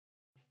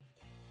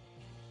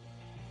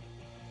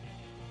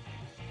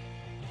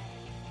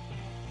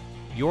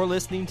You're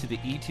listening to the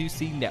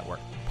E2C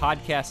Network,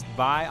 podcast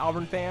by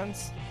Auburn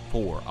fans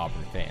for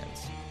Auburn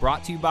fans.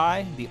 Brought to you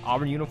by the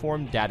Auburn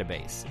Uniform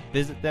Database.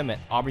 Visit them at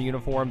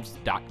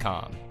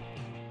auburnuniforms.com.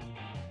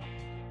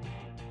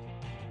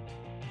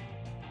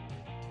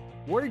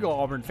 Where you go,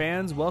 Auburn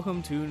fans?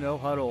 Welcome to No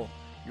Huddle,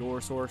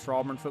 your source for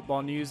Auburn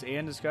football news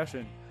and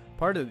discussion,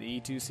 part of the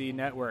E2C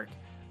Network.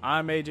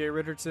 I'm AJ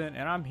Richardson,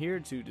 and I'm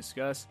here to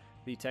discuss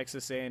the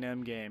Texas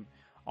A&M game.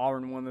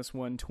 Auburn won this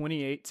one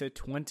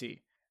 28-20.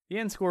 The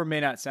end score may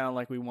not sound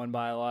like we won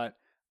by a lot,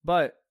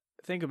 but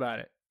think about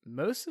it.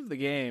 Most of the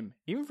game,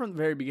 even from the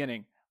very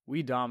beginning,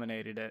 we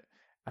dominated it.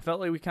 I felt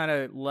like we kind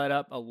of let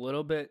up a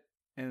little bit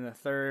in the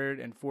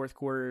third and fourth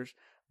quarters,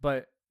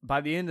 but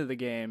by the end of the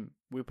game,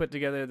 we put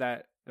together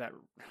that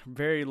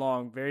very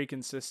long, very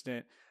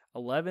consistent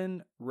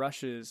 11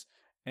 rushes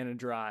and a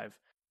drive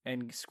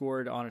and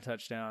scored on a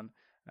touchdown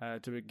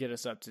to get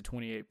us up to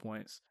 28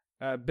 points.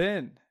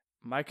 Ben,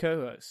 my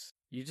co-host,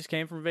 you just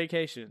came from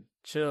vacation.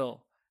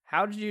 Chill.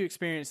 How did you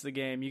experience the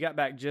game? You got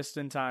back just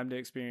in time to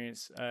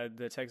experience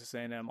the Texas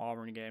A&M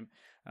Auburn game.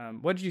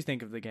 What did you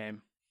think of the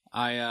game?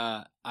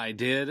 I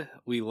did.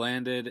 We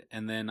landed,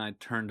 and then I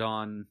turned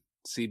on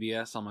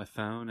CBS on my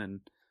phone,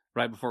 and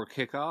right before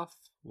kickoff,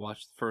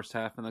 watched the first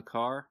half in the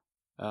car,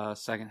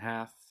 second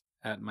half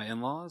at my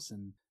in-laws,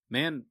 and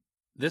man,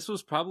 this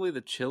was probably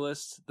the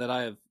chillest that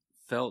I have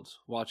felt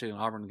watching an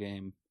Auburn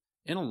game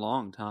in a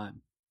long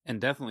time,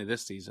 and definitely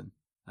this season.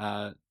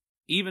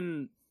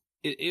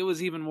 It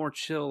was even more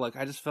chill. Like,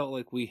 I just felt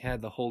like we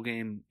had the whole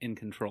game in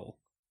control.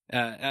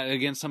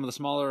 Against some of the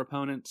smaller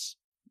opponents,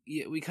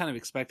 we kind of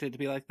expected it to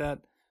be like that.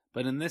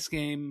 But in this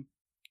game,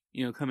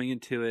 coming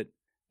into it,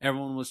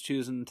 everyone was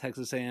choosing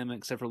Texas A&M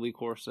except for Lee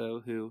Corso,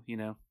 who,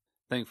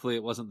 thankfully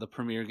it wasn't the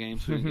premier game,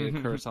 so we didn't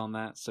get a curse on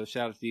that. So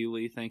shout out to you,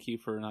 Lee. Thank you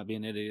for not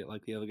being an idiot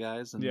like the other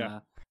guys.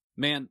 And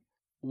man,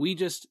 we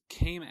just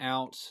came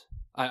out.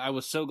 I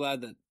was so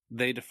glad that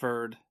they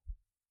deferred.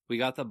 We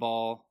got the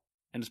ball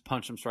and just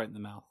punched them straight in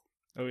the mouth.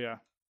 Oh, yeah.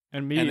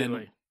 Immediately. And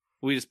then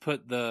we just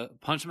punch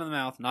them in the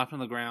mouth, knocked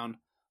them on the ground,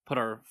 put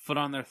our foot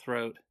on their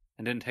throat,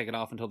 and didn't take it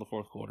off until the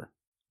fourth quarter.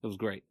 It was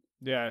great.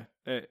 Yeah.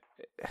 I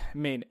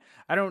mean,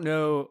 I don't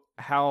know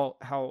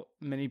how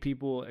many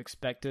people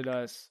expected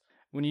us.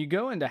 When you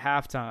go into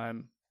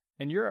halftime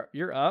and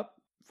you're up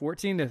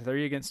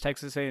 14-3 against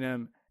Texas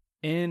A&M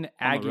in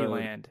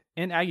Aggieland,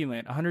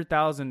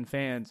 100,000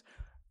 fans.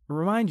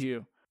 Remind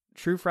you,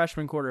 true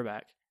freshman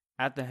quarterback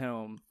at the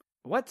helm.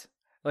 What?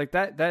 Like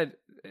that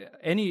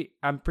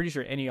I'm pretty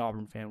sure any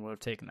Auburn fan would have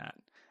taken that.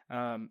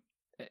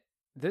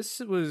 This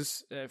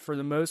was, for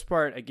the most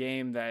part, a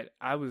game that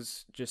I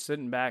was just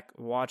sitting back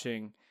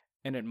watching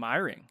and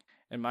admiring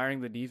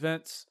the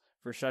defense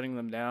for shutting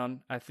them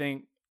down. I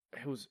think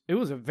it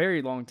was a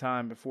very long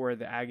time before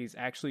the Aggies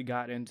actually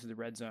got into the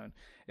red zone.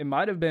 It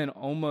might have been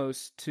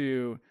almost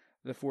to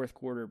the fourth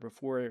quarter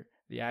before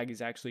the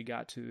Aggies actually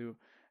got to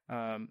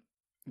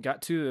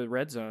the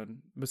red zone,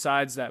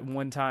 besides that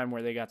one time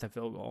where they got the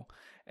field goal.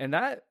 And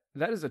that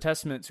is a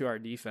testament to our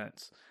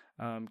defense,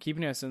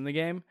 keeping us in the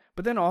game,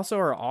 but then also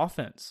our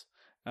offense.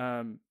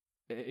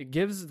 It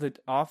gives the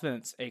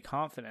offense a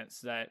confidence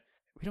that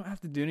we don't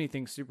have to do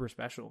anything super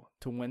special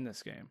to win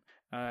this game.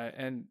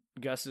 And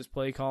Gus's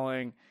play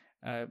calling,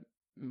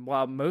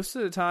 while most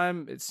of the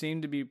time it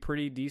seemed to be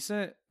pretty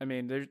decent, I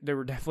mean, there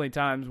were definitely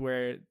times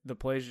where the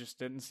plays just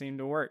didn't seem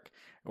to work,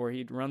 or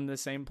he'd run the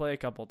same play a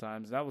couple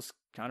times. That was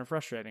kind of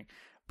frustrating.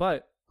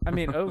 But, I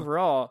mean,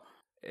 overall,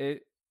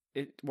 it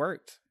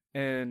worked.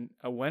 And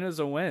a win is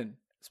a win,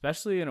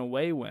 especially an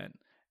away win.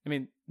 I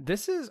mean,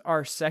 this is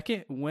our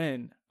second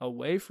win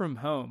away from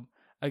home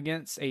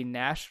against a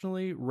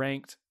nationally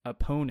ranked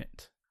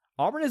opponent.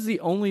 Auburn is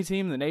the only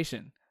team in the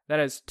nation that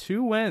has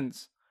 2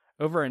 wins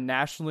over a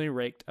nationally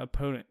ranked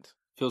opponent.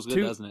 Feels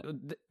good, doesn't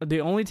it?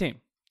 The only team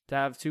to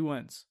have 2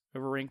 wins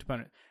over a ranked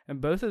opponent.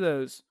 And both of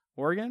those,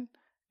 Oregon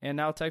and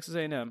now Texas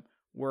A&M,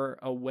 were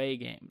away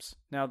games.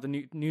 Now,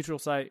 the neutral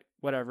site,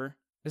 whatever,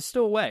 is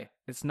still away.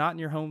 It's not in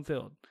your home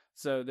field.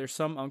 So there's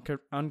some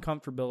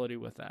uncomfortability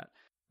with that.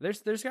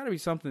 There's got to be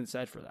something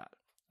said for that.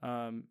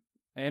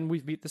 And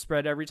we've beat the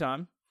spread every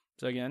time.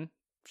 So again,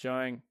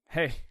 showing,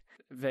 hey,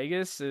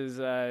 Vegas is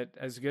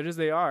as good as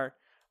they are.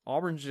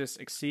 Auburn's just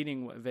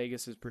exceeding what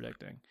Vegas is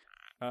predicting.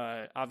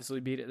 Obviously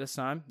beat it this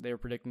time. They were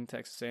predicting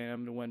Texas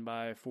A&M to win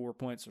by 4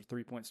 points or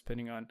 3 points,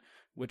 depending on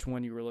which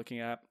one you were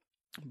looking at.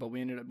 But we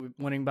ended up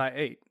winning by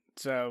 8.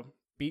 So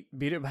beat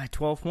it by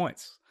 12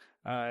 points.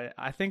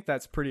 I think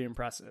that's pretty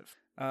impressive.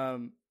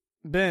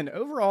 Ben,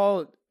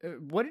 overall,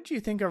 what did you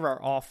think of our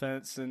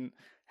offense and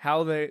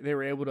how they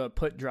were able to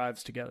put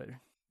drives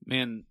together?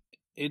 Man,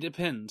 it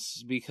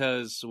depends,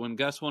 because when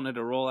Gus wanted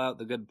to roll out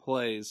the good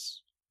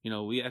plays,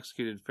 we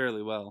executed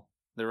fairly well.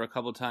 There were a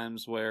couple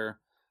times where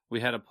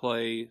we had a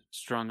play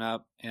strung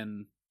up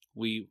and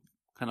we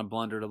kind of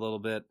blundered a little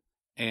bit,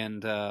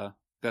 and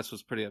Gus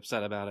was pretty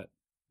upset about it.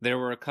 There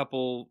were a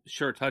couple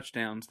sure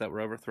touchdowns that were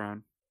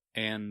overthrown,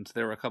 and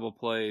there were a couple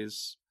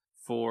plays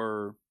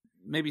for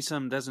maybe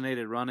some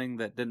designated running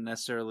that didn't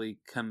necessarily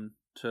come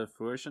to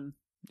fruition.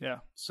 Yeah.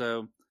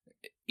 So,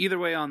 either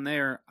way on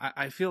there,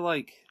 I feel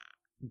like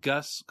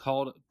Gus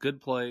called good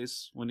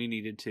plays when he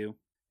needed to,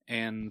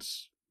 and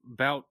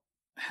about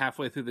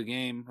halfway through the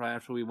game, right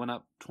after we went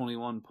up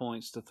 21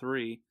 points to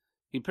 3,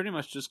 he pretty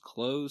much just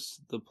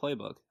closed the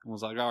playbook and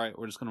was like, all right,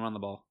 we're just going to run the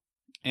ball.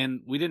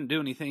 And we didn't do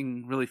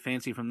anything really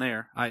fancy from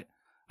there.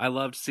 I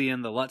loved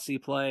seeing the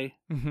Lutzy play,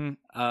 For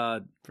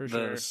the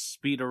sure.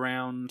 speed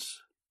around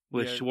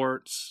with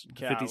Schwartz,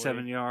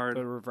 57-yard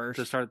The reverse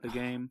to start the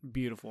game.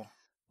 Beautiful.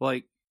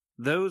 Like,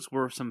 those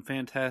were some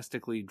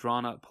fantastically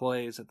drawn-up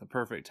plays at the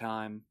perfect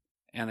time,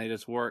 and they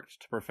just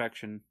worked to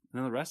perfection. And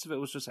then the rest of it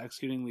was just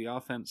executing the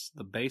offense,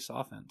 the base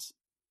offense,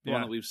 the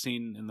one that we've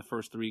seen in the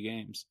first 3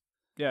 games.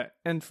 Yeah,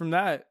 and from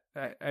that,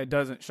 it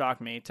doesn't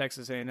shock me.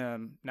 Texas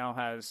A&M now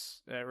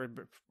has,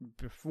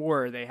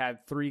 before they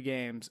had 3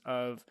 games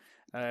of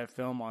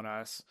film on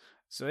us,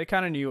 so they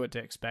kind of knew what to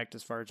expect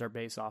as far as our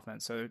base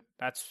offense. So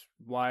that's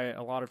why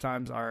a lot of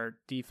times our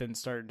offense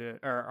started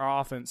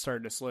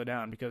to slow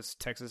down, because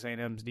Texas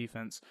A&M's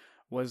defense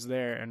was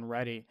there and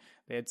ready.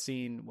 They had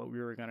seen what we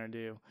were going to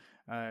do.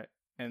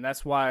 And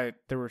that's why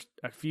there were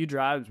a few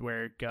drives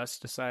where Gus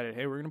decided,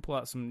 hey, we're going to pull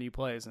out some new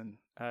plays and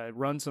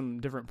run some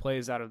different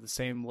plays out of the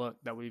same look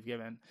that we've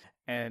given.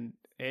 And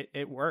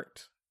it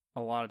worked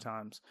a lot of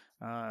times.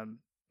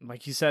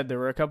 Like you said, there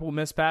were a couple of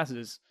missed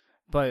passes,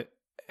 but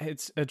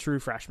it's a true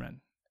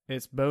freshman.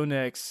 It's Bo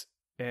Nix,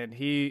 and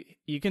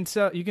you can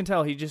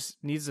tell he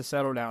just needs to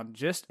settle down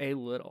just a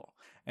little.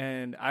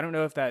 And I don't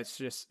know if that's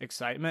just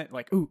excitement,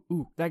 like,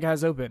 ooh, that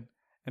guy's open.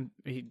 And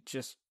he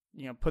just,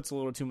 puts a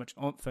little too much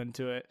oomph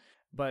into it.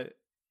 But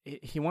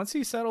once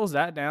he settles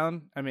that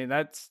down, I mean,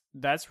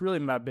 that's really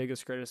my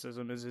biggest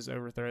criticism is his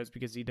overthrows,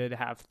 because he did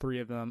have 3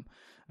 of them.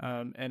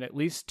 And at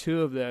least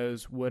 2 of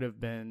those would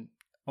have been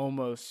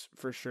almost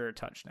for sure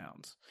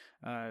touchdowns.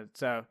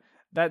 So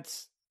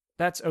that's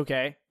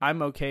okay.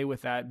 I'm okay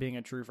with that being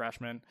a true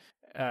freshman.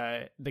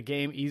 The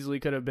game easily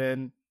could have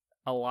been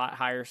a lot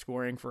higher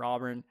scoring for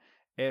Auburn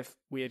if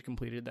we had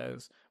completed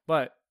those.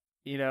 But,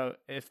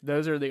 if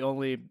those are the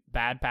only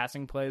bad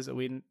passing plays that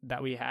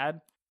we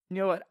had, you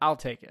know what? I'll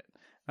take it.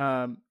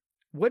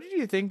 What did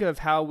you think of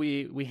how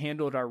we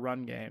handled our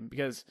run game?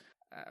 Because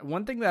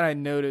one thing that I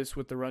noticed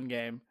with the run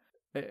game,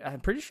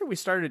 I'm pretty sure we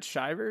started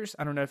Shivers.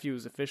 I don't know if he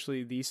was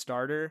officially the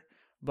starter,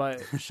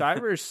 but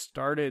Shivers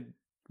started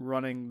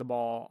running the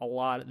ball a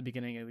lot at the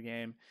beginning of the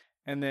game.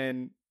 And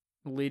then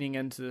leading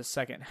into the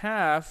second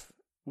half,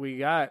 we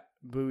got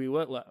Boobie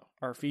Whitlow,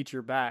 our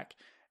feature back.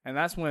 And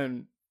that's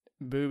when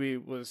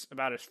Boobie was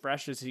about as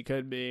fresh as he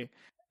could be.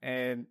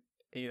 And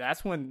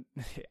that's when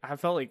I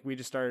felt like we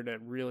just started to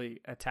really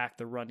attack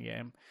the run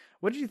game.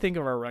 What did you think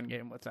of our run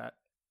game with that?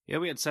 Yeah,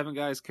 we had 7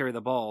 guys carry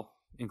the ball,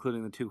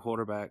 including the 2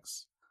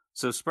 quarterbacks.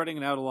 So spreading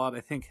it out a lot,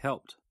 I think,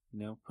 helped.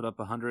 Put up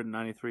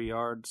 193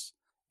 yards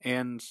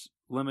and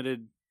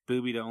limited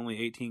Boobie to only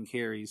 18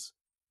 carries,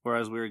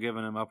 whereas we were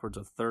giving him upwards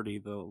of 30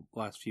 the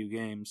last few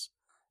games.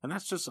 And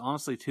that's just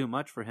honestly too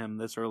much for him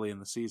this early in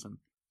the season.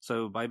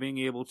 So by being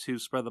able to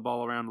spread the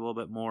ball around a little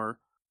bit more,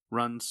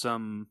 run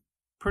some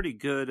pretty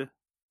good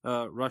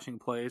rushing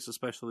plays,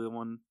 especially the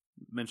one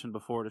mentioned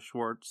before to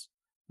Schwartz,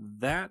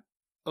 that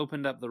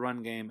opened up the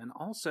run game. And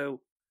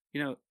also,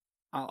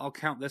 I'll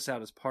count this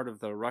out as part of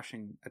the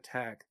rushing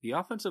attack. The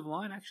offensive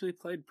line actually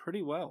played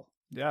pretty well.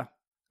 Yeah,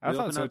 I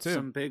thought so too.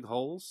 Some big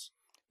holes.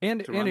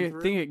 And I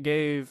think it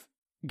gave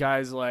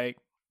guys like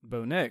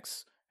Bo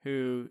Nix,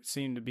 who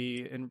seemed to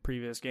be in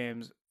previous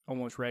games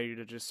almost ready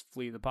to just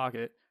flee the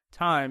pocket,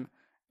 time.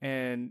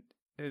 And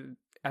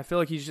I feel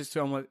like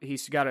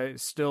he's got to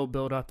still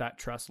build up that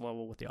trust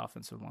level with the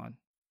offensive line.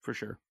 For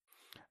sure.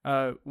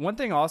 One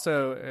thing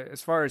also,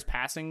 as far as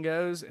passing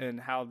goes and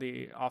how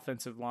the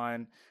offensive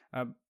line,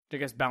 I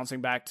guess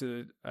bouncing back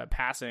to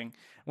passing,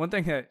 one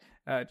thing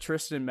that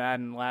Tristan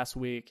Madden last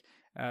week,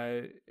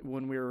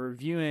 when we were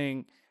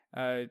reviewing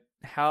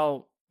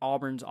how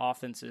Auburn's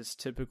offenses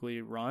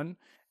typically run,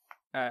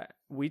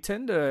 we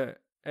tend to,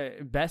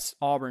 best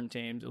Auburn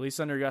teams, at least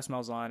under Gus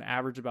Malzahn,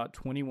 average about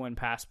 21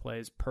 pass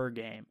plays per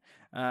game.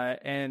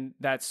 And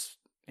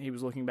he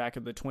was looking back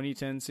at the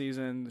 2010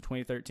 season, the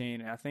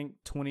 2013, and I think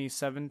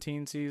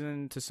 2017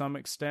 season to some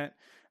extent.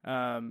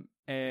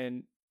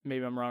 And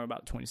maybe I'm wrong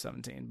about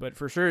 2017, but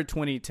for sure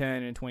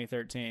 2010 and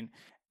 2013.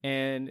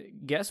 And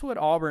guess what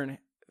Auburn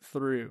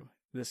threw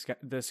this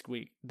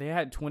week? They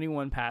had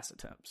 21 pass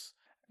attempts.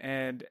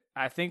 And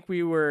I think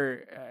we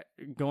were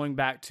going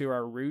back to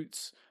our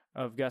roots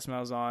of Gus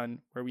Malzahn,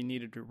 where we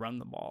needed to run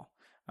the ball.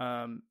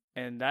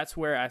 And that's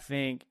where I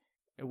think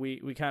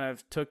we kind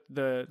of took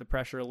the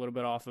pressure a little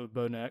bit off of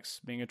Bo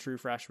Nix, being a true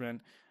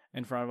freshman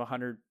in front of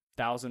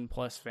 100,000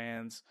 plus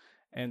fans,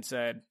 and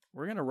said,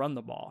 we're going to run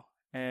the ball.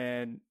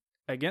 And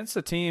against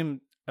a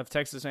team of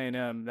Texas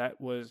A&M that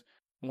was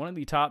one of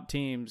the top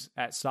teams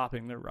at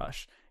stopping the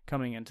rush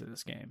coming into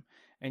this game.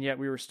 And yet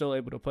we were still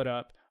able to put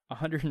up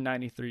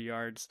 193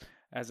 yards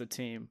as a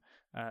team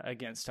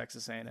against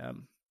Texas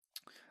A&M.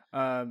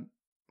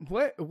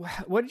 What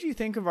did you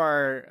think of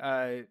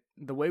our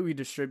the way we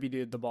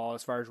distributed the ball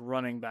as far as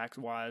running backs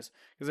wise?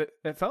 Because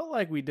it felt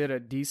like we did a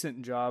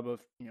decent job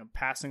of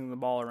passing the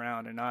ball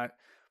around and not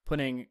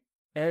putting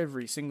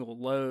every single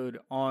load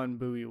on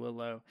Boobie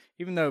Woodlow.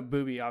 Even though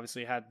Boobie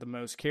obviously had the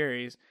most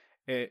carries,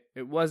 it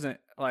wasn't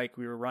like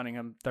we were running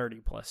him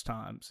 30 plus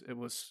times.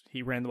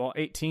 He ran the ball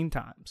 18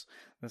 times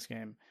this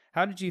game.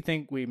 How did you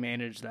think we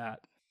managed that?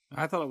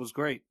 I thought it was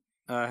great.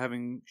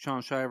 Having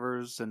Sean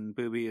Shivers and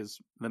Boobie as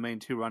the main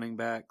two running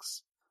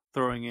backs,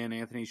 throwing in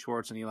Anthony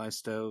Schwartz and Eli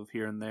Stove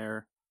here and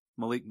there,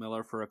 Malik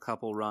Miller for a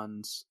couple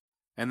runs,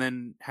 and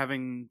then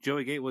having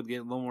Joey Gatewood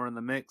get a little more in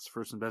the mix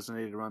for some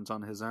designated runs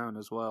on his own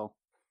as well.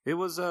 It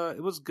was a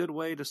good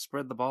way to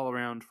spread the ball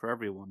around for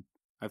everyone.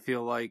 I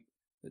feel like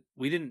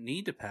we didn't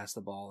need to pass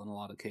the ball in a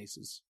lot of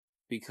cases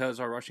because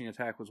our rushing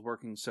attack was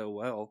working so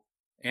well.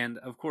 And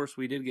of course,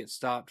 we did get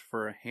stopped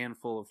for a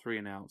handful of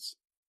 3-and-outs,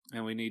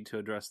 and we need to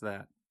address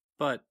that.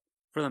 But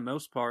for the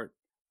most part,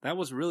 that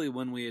was really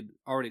when we had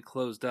already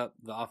closed up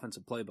the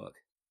offensive playbook,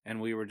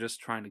 and we were just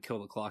trying to kill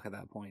the clock at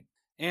that point.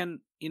 And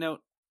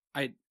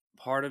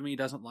part of me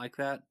doesn't like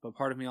that, but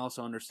part of me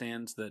also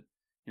understands that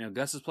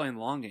Gus is playing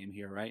the long game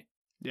here, right?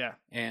 Yeah,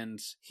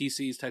 and he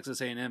sees Texas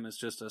A&M as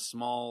just a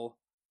small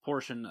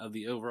portion of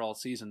the overall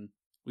season.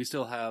 We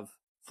still have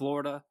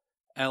Florida,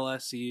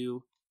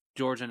 LSU,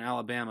 Georgia, and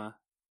Alabama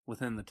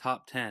within the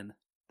top 10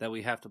 that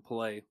we have to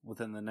play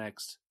within the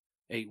next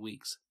 8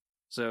 weeks.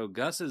 So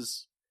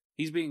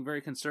he's being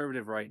very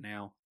conservative right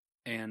now,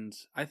 and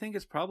I think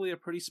it's probably a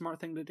pretty smart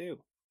thing to do.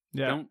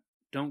 Yeah.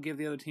 Don't give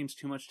the other teams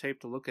too much tape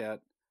to look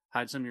at.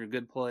 Hide some of your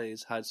good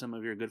plays, hide some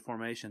of your good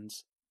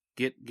formations.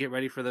 Get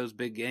ready for those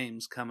big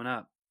games coming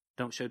up.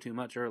 Don't show too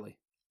much early.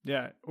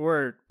 Yeah,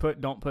 or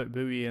don't put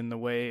Boobie in the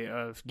way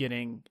of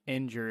getting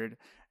injured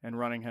and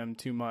running him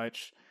too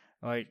much.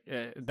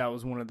 That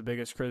was one of the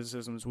biggest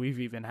criticisms we've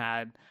even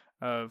had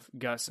of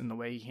Gus in the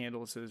way he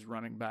handles his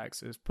running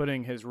backs, is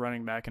putting his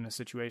running back in a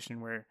situation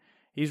where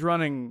he's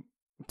running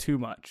too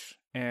much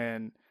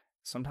and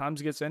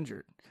sometimes gets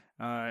injured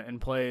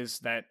and plays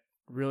that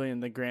really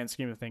in the grand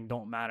scheme of things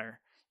don't matter.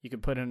 You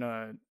could put in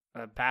a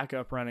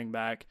backup running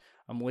back,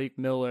 a Malik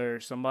Miller,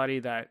 somebody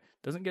that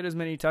doesn't get as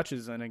many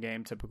touches in a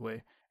game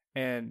typically,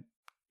 and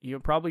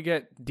you'll probably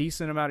get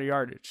decent amount of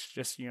yardage.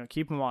 Just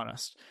keep them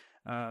honest.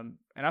 And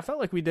I felt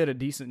like we did a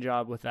decent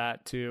job with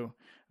that too.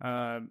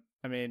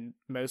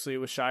 Mostly it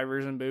was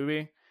Shivers and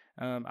Boobie.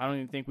 I don't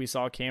even think we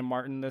saw Cam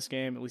Martin this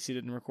game. At least he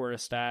didn't record a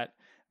stat.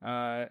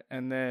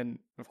 And then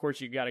of course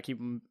you got to keep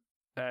them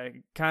I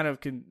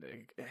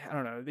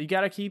don't know. You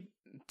got to keep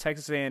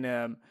Texas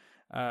A&M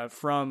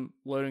from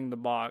loading the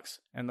box.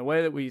 And the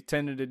way that we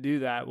tended to do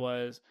that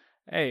was,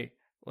 hey,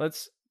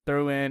 let's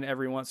throw in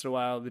every once in a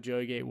while the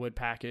Joey Gatewood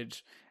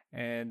package.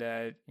 And,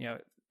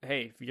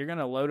 hey, if you're going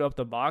to load up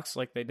the box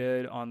like they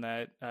did on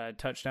that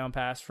touchdown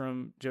pass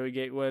from Joey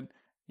Gatewood,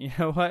 you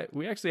know what?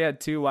 We actually had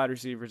 2 wide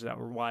receivers that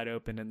were wide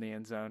open in the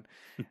end zone.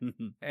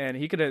 And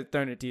he could have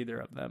thrown it to either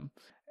of them.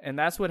 And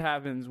that's what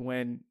happens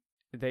when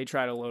they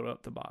try to load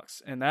up the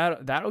box. And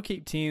that'll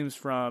keep teams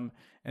from,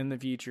 in the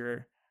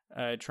future,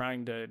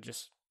 trying to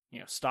just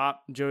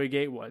stop Joey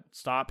Gatewood,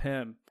 stop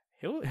him.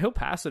 He'll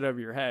pass it over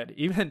your head.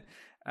 Even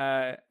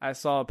I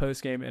saw a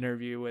post game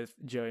interview with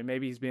Joey.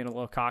 Maybe he's being a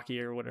little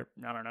cocky or whatever.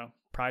 I don't know,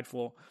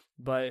 prideful.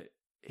 But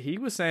he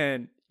was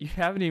saying, "You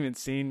haven't even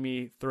seen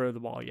me throw the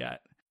ball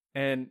yet."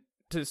 And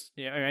just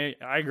I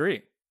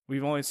agree.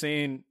 We've only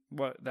seen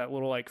that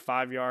little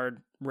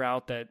 5-yard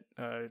route that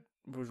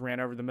was ran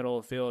over the middle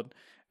of the field,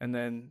 and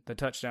then the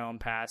touchdown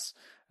pass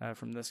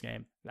from this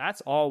game.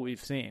 That's all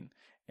we've seen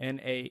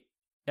in a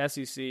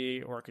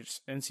SEC or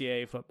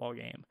NCAA football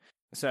game.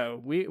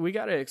 So we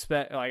got to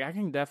expect, I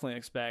can definitely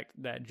expect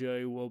that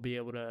Joey will be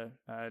able to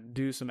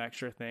do some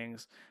extra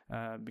things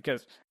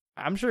because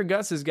I'm sure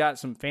Gus has got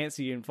some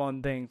fancy and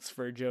fun things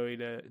for Joey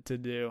to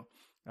do.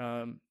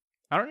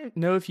 I don't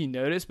know if you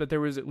noticed, but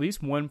there was at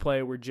least one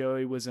play where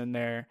Joey was in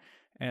there,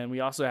 and we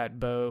also had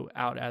Bo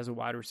out as a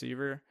wide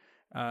receiver.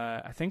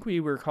 I think we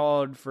were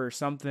called for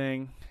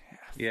something.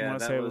 Yeah, I want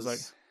to say it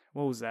was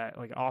what was that?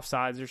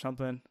 Offsides or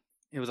something?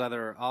 It was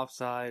either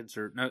offsides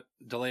or no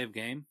delay of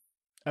game.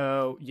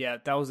 Oh, yeah,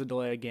 that was a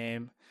delay of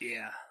game.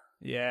 Yeah.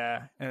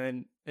 Yeah,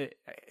 and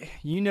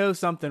then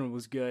something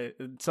was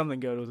good. Something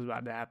good was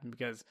about to happen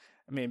because,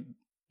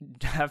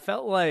 I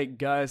felt like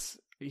Gus,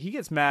 he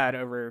gets mad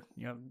over,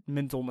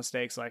 mental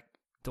mistakes like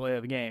delay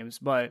of games,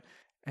 but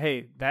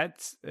hey,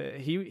 that's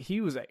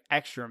he was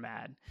extra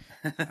mad.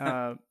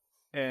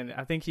 And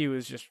I think he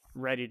was just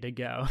ready to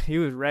go. He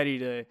was ready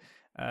to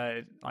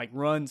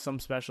run some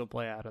special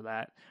play out of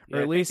that,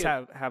 or at least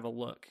have a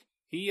look.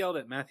 He yelled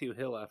at Matthew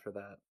Hill after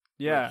that.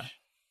 Yeah.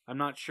 I'm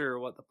not sure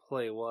what the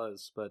play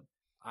was, but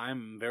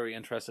I'm very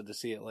interested to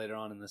see it later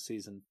on in the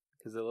season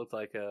because it looked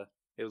like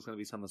it was going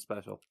to be something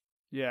special.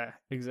 Yeah,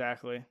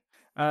 exactly.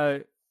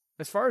 As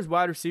far as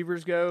wide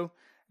receivers go,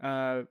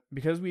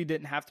 because we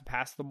didn't have to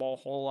pass the ball a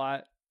whole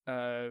lot,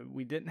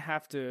 we didn't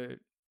have to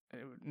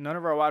none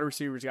of our wide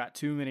receivers got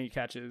too many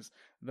catches.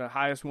 The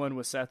highest one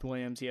was Seth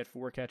Williams. He had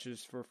 4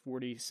 catches for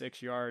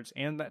 46 yards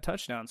and that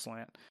touchdown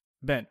slant.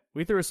 Ben,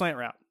 we threw a slant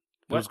route.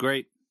 It was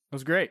great. It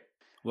was great.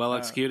 Well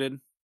executed.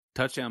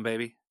 Touchdown,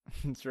 baby.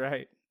 That's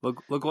right.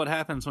 Look what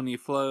happens when you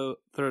throw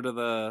to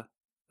the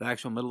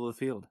actual middle of the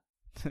field.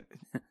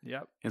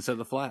 Yep. Instead of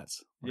the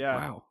flats. Yeah.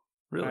 Wow.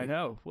 Really? I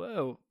know.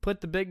 Whoa.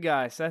 Put the big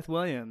guy, Seth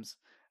Williams,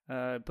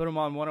 put him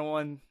on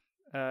one-on-one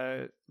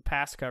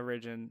pass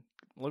coverage, and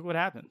look what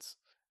happens.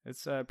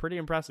 It's pretty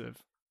impressive.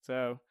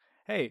 So,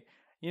 hey,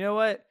 you know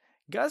what?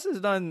 Gus has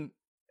done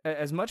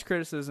as much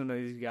criticism as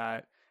he's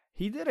got.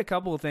 He did a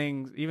couple of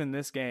things, even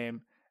this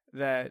game,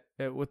 that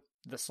with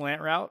the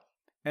slant route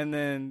and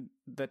then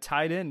the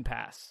tight end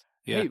pass.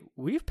 Yeah. Hey,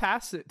 we've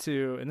passed it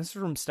to, and this is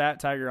from Stat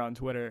Tiger on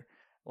Twitter.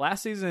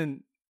 Last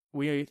season,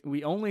 we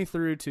only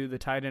threw to the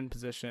tight end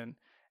position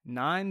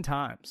 9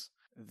 times.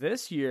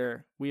 This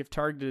year, we have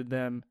targeted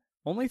them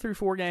only through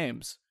 4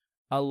 games,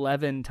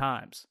 11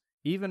 times,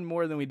 even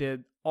more than we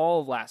did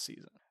all of last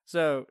season.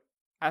 So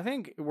I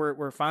think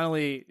we're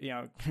finally,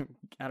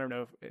 I don't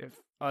know if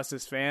us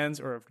as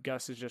fans or if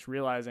Gus is just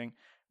realizing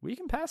we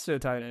can pass to a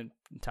tight end.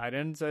 Tight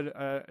end's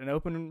an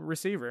open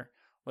receiver.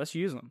 Let's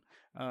use them.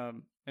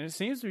 And it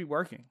seems to be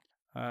working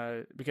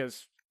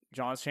because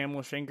John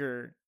Samuel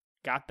Schenker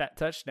got that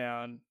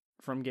touchdown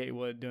from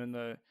Gatewood doing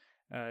the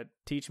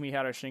teach me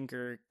how to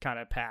Schenker kind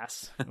of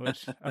pass,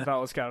 which I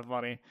thought was kind of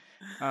funny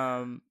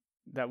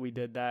that we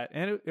did that.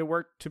 And it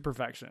worked to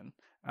perfection.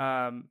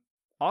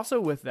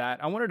 Also with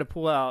that, I wanted to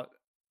pull out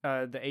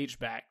the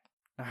H-back,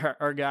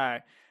 our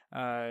guy,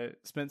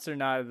 Spencer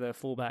Nye, the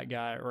fullback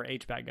guy or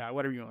H-back guy,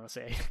 whatever you want to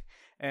say.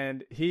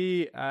 And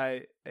he,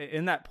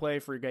 in that play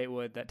for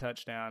Gatewood, that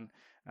touchdown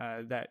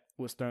that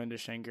was thrown to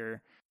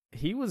Schenker,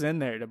 he was in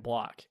there to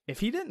block.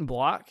 If he didn't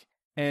block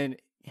and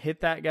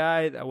hit that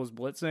guy that was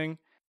blitzing,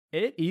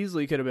 it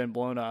easily could have been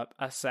blown up,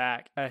 a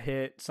sack, a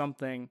hit,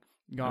 something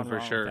gone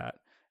wrong with that.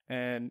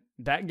 And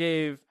that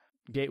gave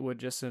Gatewood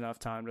just enough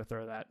time to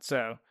throw that.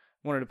 So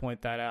wanted to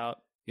point that out.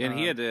 Yeah, and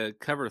he had to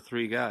cover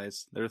 3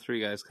 guys. There were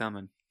 3 guys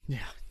coming. Yeah.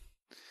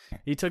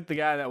 He took the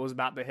guy that was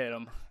about to hit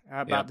him,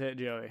 to hit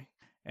Joey.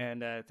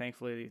 And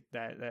thankfully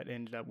that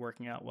ended up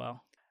working out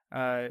well.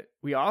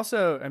 We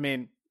also,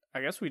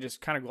 I guess we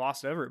just kind of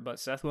glossed over it, but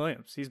Seth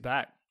Williams, he's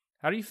back.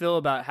 How do you feel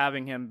about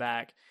having him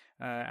back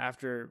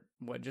after,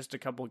 just a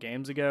couple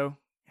games ago,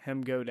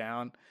 him go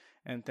down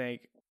and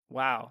think,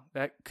 wow,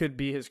 that could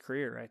be his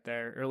career right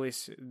there, or at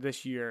least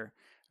this year,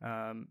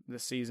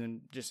 this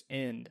season just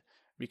end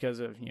because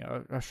of,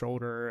 a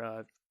shoulder,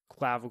 a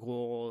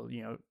clavicle,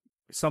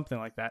 something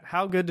like that.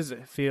 How good does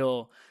it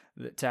feel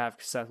to have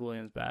Seth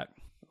Williams back?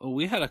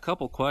 We had a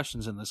couple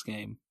questions in this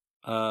game.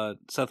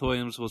 Seth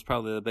Williams was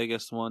probably the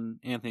biggest one.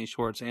 Anthony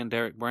Schwartz and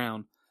Derek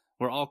Brown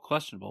were all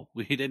questionable.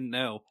 We didn't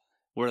know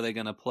where they're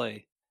going to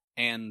play.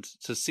 And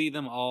to see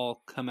them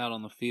all come out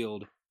on the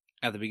field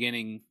at the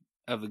beginning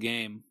of the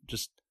game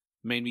just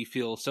made me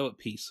feel so at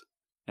peace.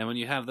 And when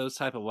you have those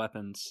type of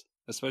weapons,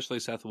 especially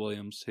Seth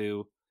Williams,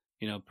 who,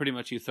 pretty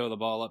much you throw the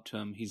ball up to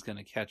him, he's going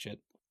to catch it.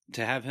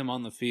 To have him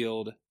on the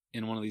field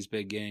in one of these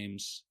big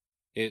games,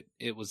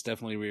 it was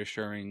definitely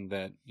reassuring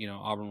that,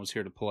 Auburn was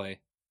here to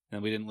play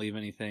and we didn't leave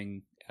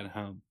anything at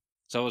home.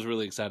 So I was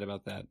really excited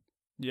about that.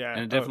 Yeah.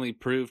 And it definitely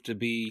proved to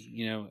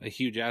be, a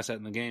huge asset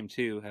in the game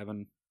too,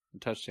 having a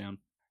touchdown.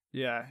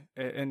 Yeah.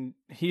 And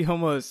he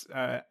almost,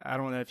 I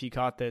don't know if you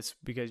caught this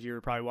because you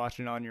were probably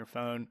watching on your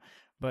phone,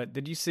 but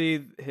did you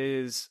see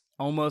his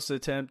almost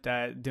attempt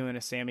at doing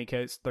a Sammy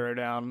Coates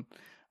throwdown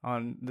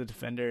on the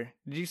defender?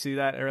 Did you see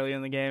that early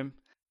in the game?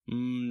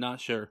 Not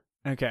sure.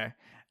 Okay.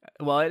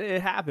 Well,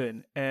 it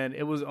happened, and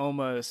it was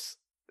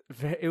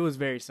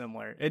very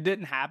similar. It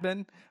didn't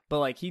happen,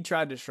 but he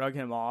tried to shrug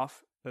him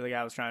off. The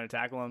guy was trying to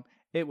tackle him.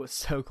 It was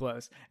so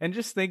close. And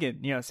just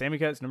thinking, Sammy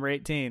Coates, number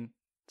 18,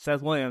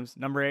 Seth Williams,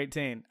 number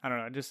 18. I don't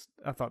know.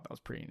 I thought that was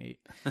pretty neat.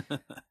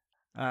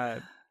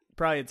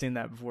 Probably had seen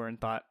that before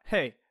and thought,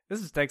 hey, this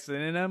is Texas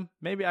A&M.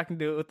 Maybe I can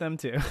do it with them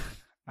too.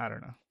 I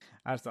don't know.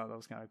 I just thought that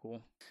was kind of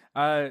cool.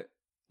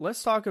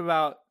 Let's talk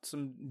about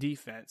some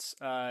defense.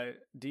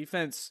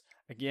 Defense,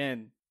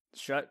 again,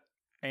 shut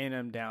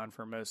A&M down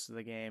for most of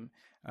the game.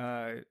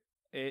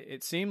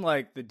 It seemed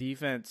like the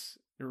defense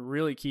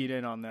really keyed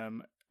in on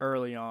them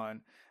early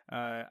on.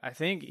 I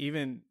think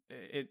even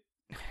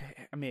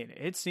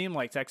it seemed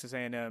like Texas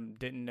A&M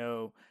didn't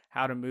know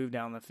how to move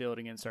down the field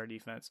against our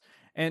defense.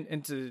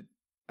 And to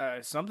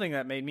something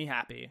that made me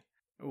happy.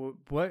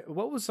 What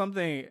was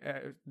something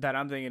that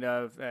I'm thinking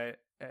of,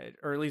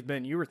 or at least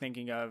Ben, you were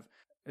thinking of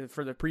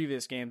for the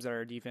previous games that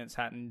our defense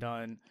hadn't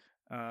done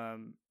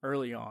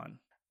early on?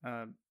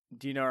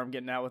 Do you know where I'm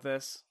getting at with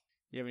this?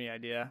 Do you have any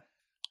idea?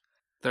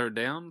 Third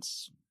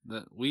downs?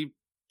 We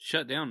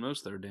shut down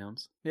most third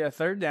downs. Yeah,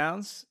 third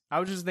downs. I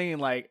was just thinking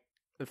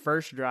the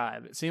first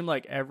drive. It seemed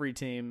like every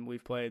team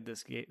we've played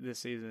this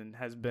season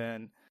has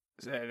been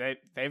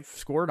they've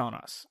scored on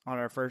us on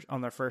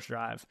their first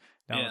drive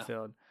down the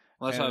field.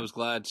 Well, that's why I was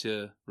glad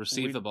to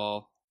receive the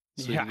ball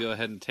so we could go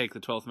ahead and take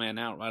the 12th man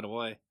out right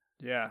away.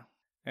 Yeah.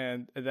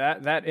 and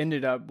that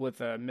ended up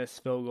with a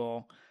missed field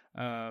goal.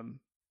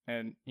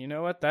 And you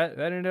know what? That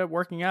ended up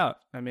working out.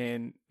 I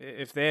mean,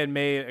 if they had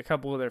made a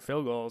couple of their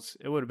field goals,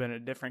 it would have been a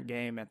different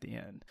game at the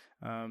end.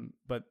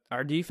 But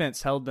our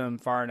defense held them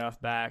far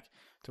enough back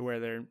to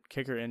where their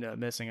kicker ended up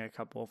missing a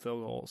couple of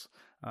field goals.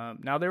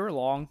 Now they were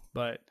long,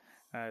 but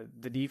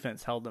the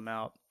defense held them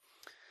out.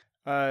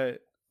 I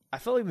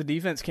felt like the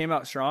defense came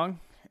out strong.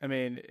 I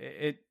mean,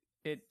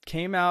 it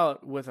came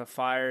out with a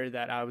fire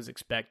that I was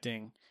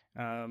expecting.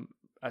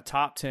 A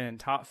top 10,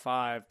 top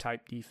 5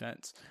 type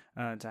defense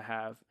to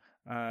have.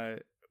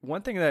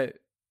 One thing that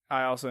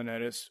I also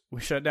noticed,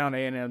 we shut down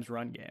A&M's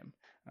run game.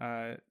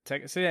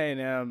 Texas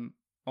A&M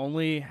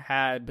only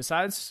had,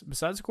 besides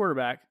the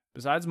quarterback,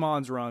 besides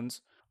Mond's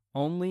runs,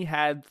 only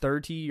had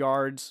 30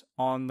 yards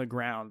on the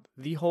ground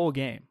the whole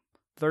game.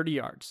 30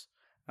 yards.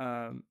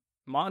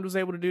 Mond was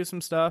able to do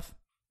some stuff.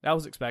 That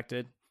was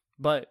expected.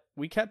 But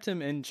we kept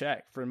him in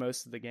check for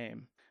most of the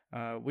game.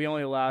 We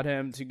only allowed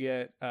him to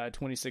get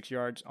 26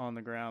 yards on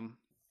the ground.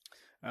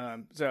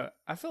 So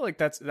I feel like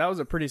that was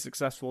a pretty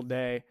successful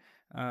day,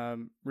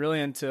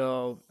 really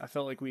until I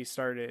felt like we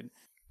started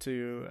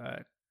to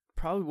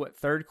probably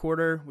third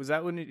quarter? Was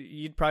that when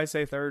you'd probably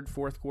say third,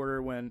 fourth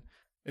quarter, when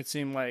it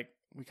seemed like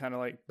we kind of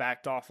like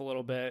backed off a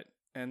little bit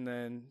and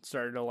then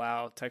started to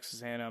allow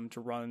Texas A&M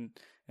to run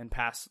and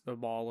pass the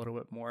ball a little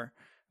bit more.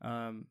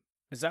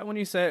 Is that when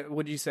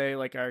would you say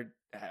like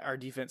our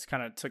defense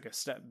kind of took a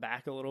step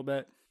back a little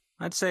bit?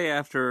 I'd say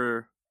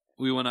after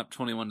we went up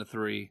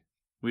 21-3,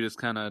 we just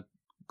kind of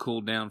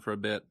cooled down for a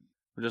bit.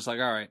 We're just like,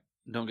 all right,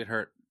 don't get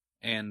hurt.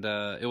 And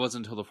it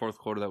wasn't until the fourth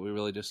quarter that we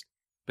really just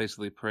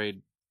basically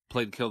played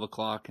kill the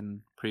clock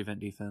and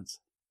prevent defense.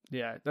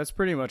 Yeah, that's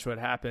pretty much what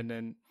happened.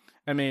 And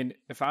I mean,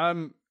 if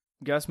I'm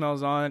Gus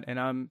Malzahn and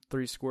I'm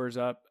 3 scores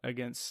up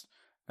against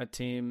a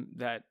team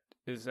that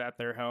is at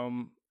their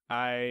home,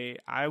 I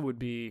would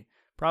be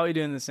probably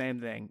doing the same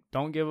thing.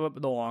 Don't give up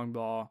the long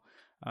ball.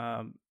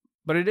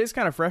 But it is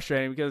kind of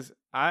frustrating because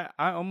I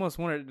almost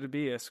wanted it to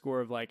be a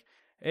score of like,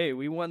 hey,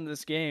 we won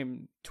this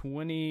game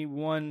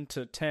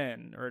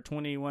 21-10 or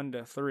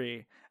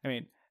 21-3. I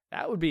mean,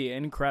 that would be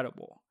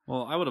incredible.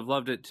 Well, I would have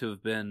loved it to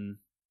have been,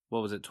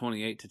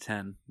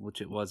 28-10,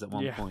 which it was at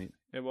one point.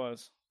 It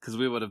was. Because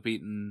we would have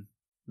beaten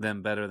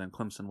them better than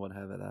Clemson would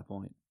have at that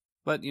point.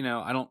 But,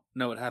 I don't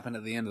know what happened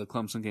at the end of the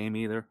Clemson game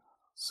either.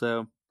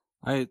 So,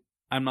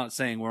 I'm not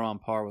saying we're on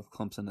par with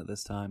Clemson at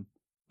this time.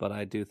 But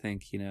I do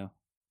think,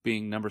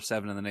 being number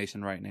 7 in the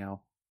nation right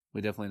now, we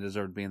definitely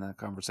deserve to be in that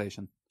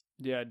conversation.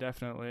 Yeah,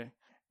 definitely.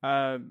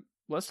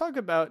 Let's talk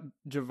about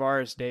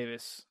Javaris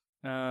Davis.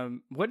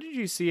 What did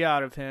you see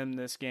out of him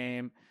this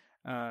game?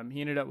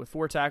 He ended up with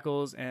 4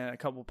 tackles and a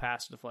couple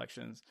pass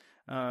deflections.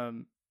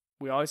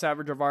 We always have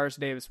our Javaris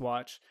Davis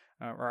watch,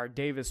 or our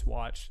Davis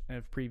watch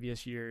of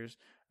previous years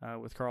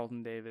with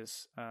Carlton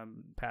Davis,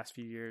 past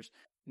few years.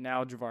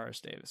 Now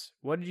Javaris Davis.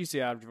 What did you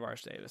see out of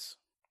Javaris Davis?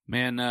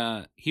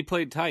 Man, he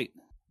played tight.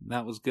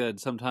 That was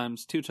good.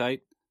 Sometimes too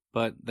tight,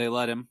 but they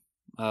let him.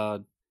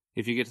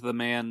 If you get to the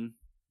man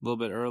a little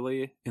bit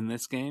early in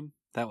this game,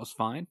 that was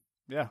fine.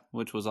 Yeah.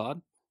 Which was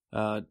odd.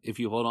 If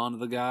you hold on to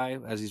the guy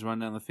as he's running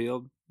down the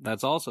field,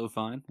 that's also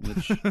fine,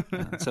 which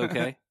it's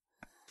okay.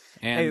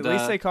 And, hey, at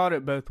least they called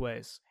it both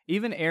ways.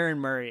 Even Aaron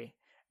Murray,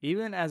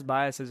 even as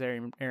biased as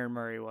Aaron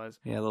Murray was.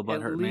 Yeah, a little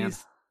butthurt, man.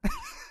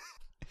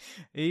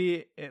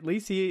 He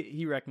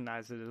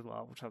recognized it as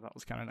well, which I thought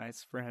was kind of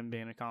nice for him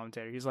being a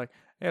commentator. He's like,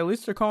 hey, at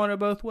least they're calling it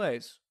both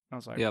ways. I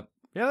was like, yep.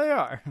 Yeah, they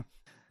are.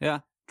 Yeah,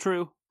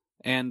 true.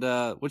 And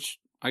which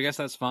I guess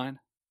that's fine.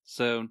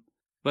 So,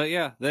 but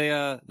yeah, they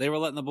were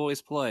letting the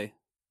boys play,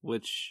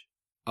 which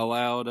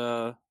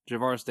allowed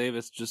Javaris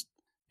Davis just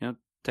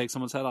take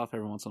someone's head off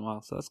every once in a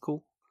while. So that's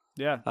cool.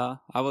 Yeah.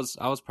 I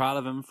was proud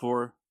of him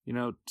for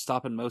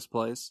stopping most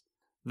plays.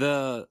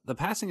 The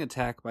passing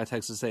attack by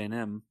Texas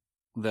A&M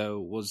though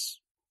was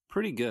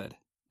pretty good.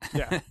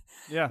 Yeah.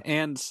 Yeah.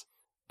 And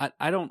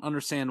I don't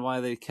understand why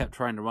they kept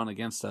trying to run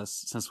against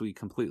us since we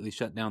completely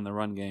shut down the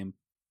run game.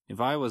 If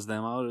I was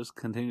them, I would just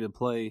continue to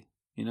play,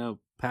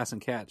 pass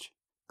and catch,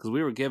 because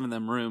we were giving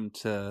them room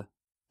to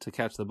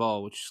catch the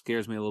ball, which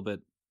scares me a little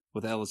bit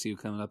with LSU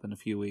coming up in a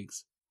few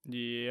weeks.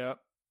 Yep.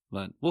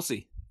 But we'll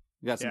see.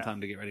 We got some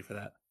time to get ready for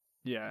that.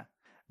 Yeah.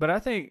 But I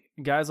think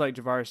guys like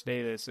Javaris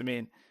Davis, I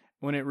mean,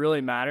 when it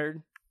really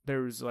mattered,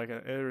 there was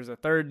a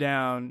third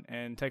down,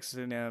 and Texas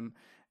A&M,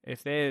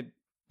 if they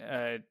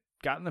had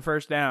gotten the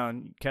first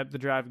down, kept the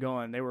drive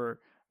going, they were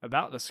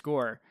about to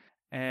score.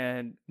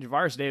 And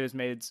Javaris Davis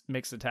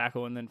makes the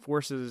tackle and then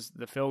forces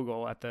the field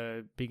goal at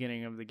the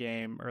beginning of the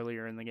game,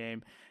 earlier in the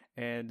game.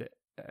 And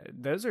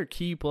those are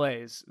key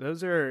plays.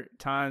 Those are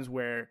times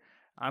where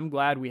I'm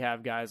glad we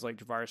have guys like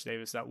Javaris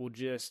Davis that will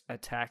just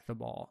attack the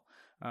ball.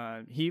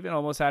 He even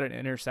almost had an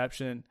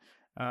interception.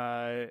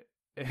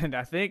 And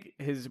I think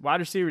his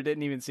wide receiver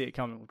didn't even see it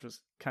coming, which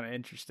was kind of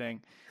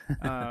interesting.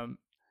 And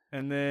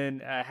then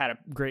had a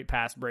great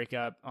pass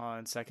breakup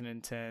on 2nd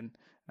and 10,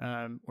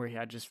 where he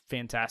had just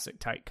fantastic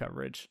tight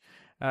coverage.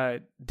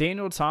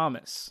 Daniel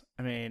Thomas,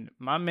 I mean,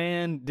 my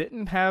man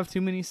didn't have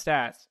too many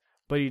stats,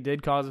 but he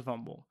did cause a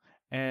fumble,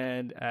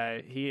 and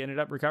he ended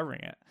up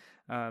recovering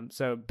it.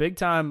 So big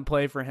time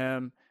play for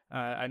him.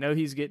 I know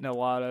he's getting a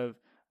lot of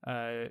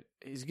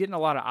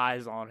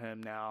eyes on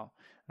him now.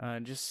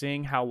 Just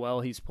seeing how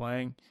well he's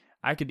playing,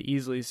 I could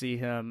easily see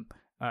him,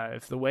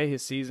 if the way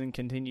his season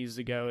continues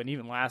to go, and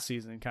even last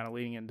season kind of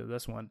leading into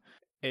this one,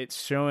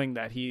 it's showing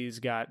that he's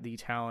got the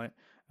talent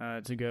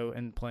to go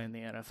and play in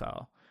the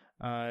NFL.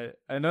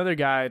 Another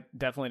guy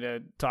definitely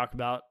to talk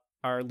about,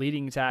 our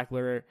leading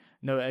tackler,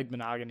 Noah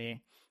Egbenogany.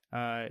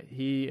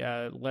 He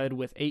led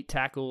with 8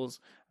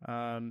 tackles,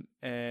 and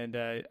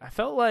I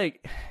felt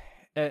like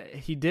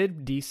he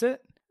did decent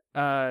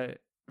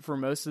for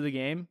most of the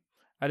game.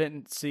 I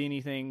didn't see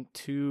anything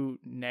too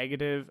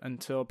negative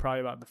until probably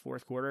about the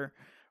fourth quarter,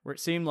 where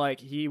it seemed like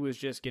he was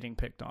just getting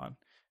picked on.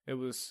 It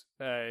was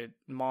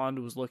Mond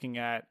was looking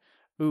at,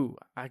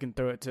 I can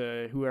throw it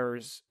to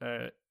whoever's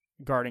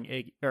guarding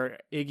Iggy, or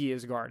Iggy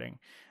is guarding,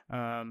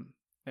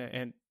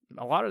 and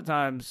a lot of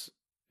times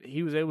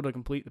he was able to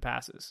complete the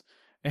passes.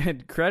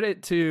 And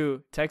credit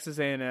to Texas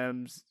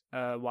A&M's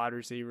wide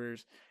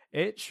receivers,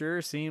 it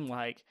sure seemed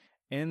like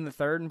in the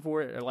third and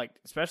fourth, like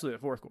especially the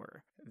fourth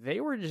quarter,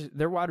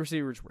 their wide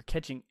receivers were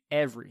catching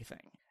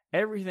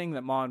everything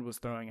that Mond was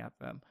throwing at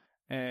them,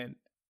 and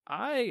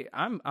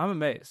I'm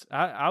amazed.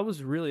 I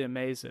was really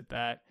amazed at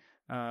that,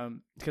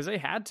 because they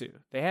had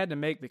to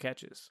make the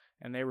catches,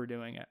 and they were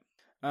doing it.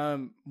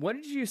 What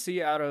did you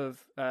see out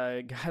of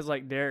guys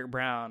like Derek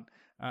Brown,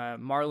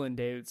 Marlon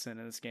Davidson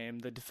in this game,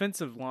 the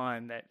defensive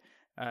line that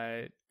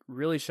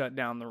really shut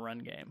down the run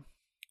game?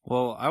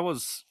 Well, I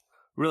was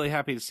really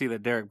happy to see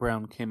that Derek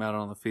Brown came out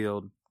on the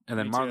field, and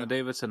then Marlon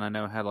Davidson, I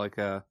know, had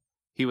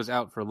he was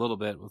out for a little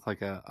bit with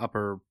like a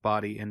upper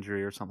body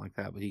injury or something like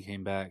that, but he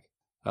came back.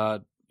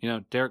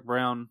 Derek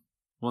Brown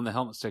won the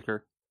helmet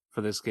sticker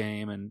for this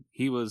game, and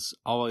he was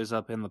always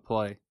up in the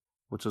play,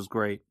 which was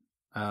great.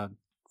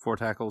 4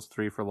 tackles,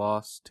 3 for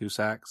loss, 2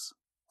 sacks.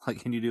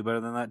 Can you do better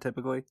than that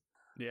typically?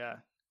 Yeah.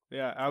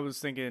 I was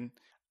thinking,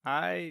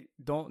 I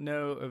don't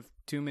know of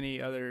too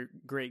many other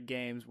great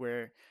games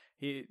where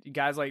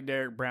guys like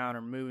Derek Brown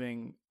are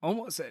moving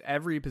almost at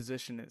every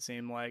position, it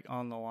seemed like,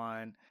 on the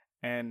line,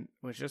 and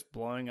was just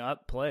blowing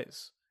up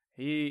plays.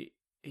 He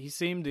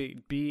seemed to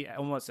be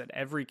almost at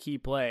every key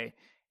play.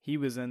 He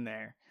was in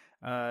there.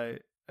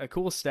 A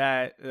cool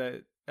stat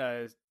that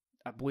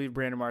I believe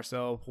Brandon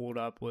Marcel pulled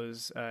up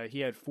was he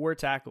had 4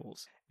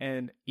 tackles,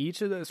 and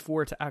each of those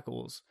 4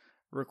 tackles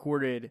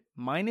recorded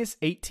minus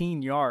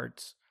 18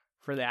 yards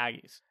for the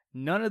Aggies.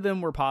 None of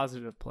them were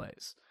positive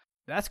plays.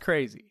 That's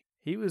crazy.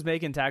 He was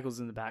making tackles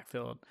in the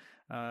backfield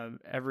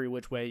every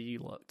which way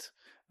you looked.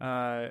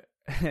 I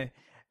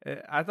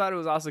thought it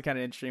was also kind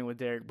of interesting with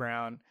Derek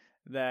Brown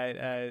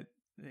that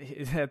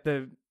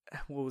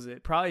what was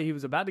it? Probably he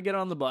was about to get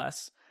on the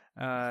bus.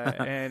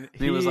 And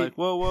he was like,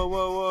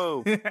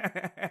 whoa.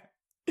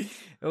 It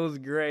was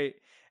great.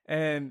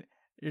 And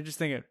you're just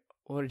thinking,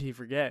 what did he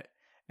forget?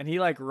 And he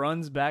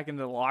runs back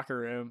into the locker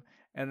room,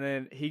 and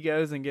then he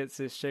goes and gets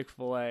his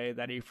Chick-fil-A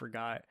that he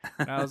forgot.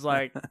 And I was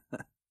like,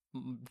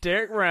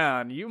 Derek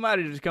Brown, you might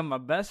have just become my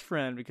best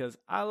friend, because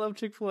I love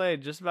Chick-fil-A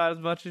just about as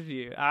much as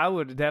you. I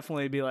would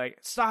definitely be like,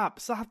 stop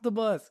the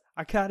bus.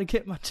 I gotta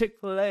get my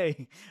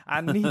Chick-fil-A.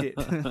 I need it.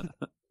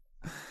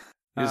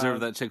 You deserve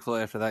that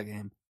Chick-fil-A after that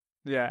game.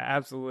 Yeah,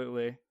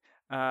 absolutely.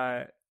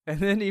 And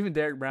then even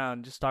Derek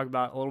Brown, just talk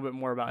about a little bit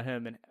more about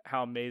him and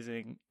how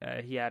amazing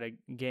he had a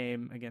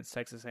game against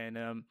Texas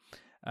A&M.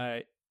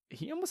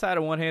 He almost had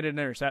a one-handed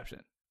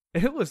interception.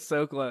 It was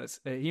so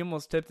close. He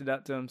almost tipped it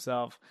up to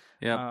himself.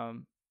 Yeah,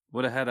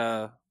 would have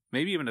had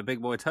maybe even a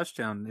big boy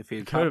touchdown if he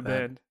had could have caught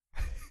that. Been.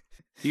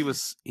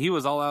 He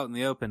was all out in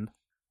the open,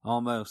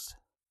 almost.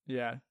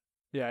 Yeah.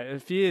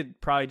 If he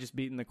had probably just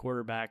beaten the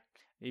quarterback,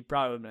 he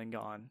probably would have been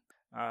gone.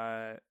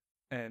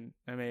 And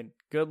I mean,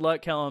 good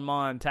luck, Kellen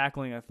Mond,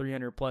 tackling a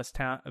 300-plus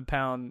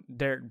pound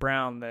Derek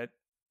Brown that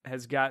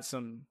has got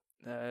some.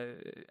 I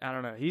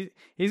don't know.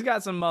 He's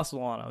got some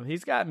muscle on him.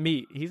 He's got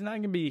meat. He's not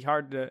gonna be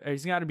hard to.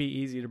 He's got to be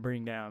easy to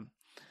bring down.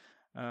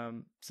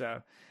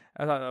 So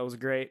I thought that was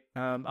great.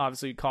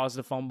 Obviously, he caused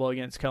a fumble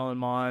against Kellen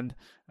Mond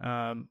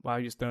while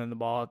he was throwing the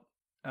ball.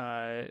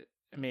 I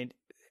mean,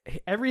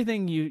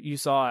 everything you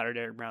saw out of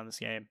Derek Brown this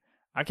game,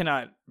 I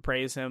cannot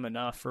praise him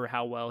enough for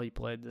how well he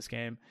played this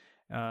game.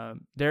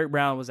 Derek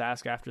Brown was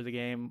asked after the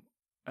game,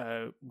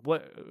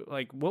 what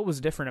was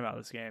different about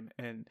this game,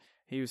 and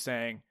he was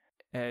saying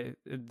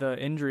the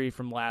injury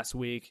from last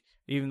week,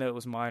 even though it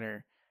was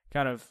minor,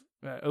 kind of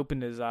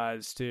opened his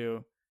eyes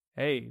to,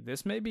 hey,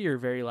 this may be your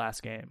very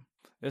last game.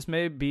 This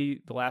may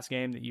be the last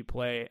game that you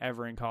play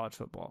ever in college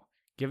football.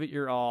 Give it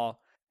your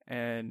all,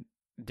 and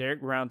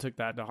Derek Brown took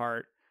that to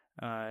heart,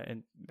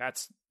 and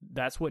that's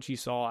what you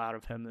saw out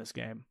of him this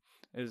game,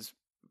 is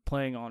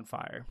playing on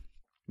fire.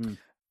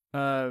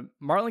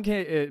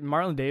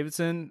 Marlon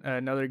Davidson,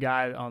 another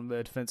guy on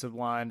the defensive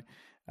line,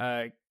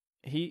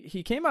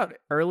 he came out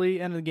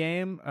early in the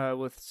game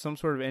with some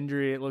sort of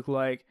injury, it looked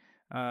like,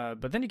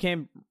 but then he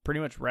came pretty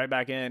much right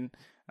back in.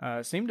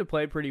 Seemed to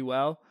play pretty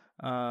well.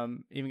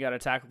 Even got a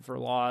tackle for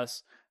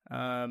loss.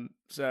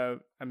 So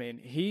I mean,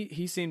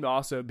 he seemed to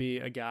also be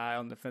a guy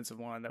on the defensive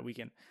line that we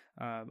can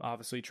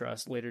obviously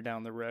trust later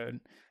down the road.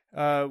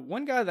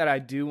 One guy that I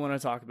do want to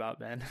talk about,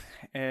 Ben,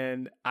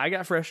 and I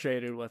got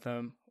frustrated with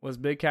him, was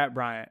Big Cat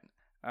Bryant.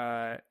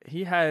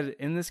 He had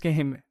in this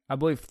game, I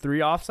believe, 3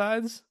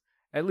 offsides,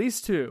 at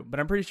least 2, but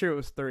I'm pretty sure it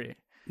was 3.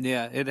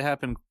 Yeah, it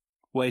happened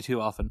way too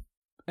often,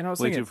 And I was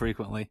way thinking, too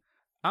frequently.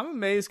 I'm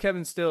amazed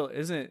Kevin Still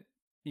isn't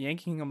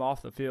yanking him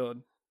off the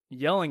field,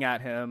 yelling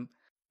at him,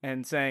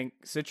 and saying,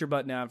 "Sit your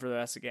butt down for the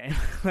rest of the game,"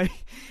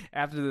 like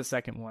after the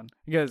second one,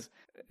 because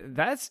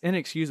that's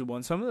inexcusable.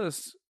 And some of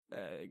those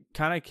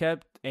kind of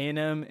kept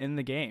A&M in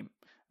the game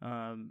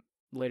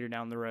later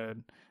down the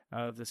road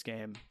of this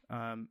game.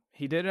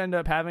 He did end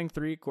up having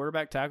 3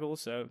 quarterback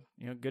tackles, so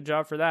good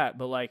job for that.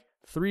 But like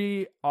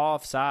 3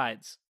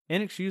 offsides,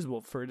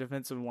 inexcusable for a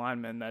defensive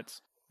lineman.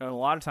 That's a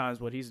lot of times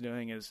what he's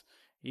doing is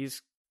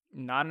he's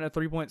not in a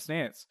 3-point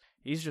stance.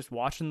 He's just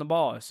watching the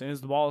ball. As soon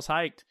as the ball is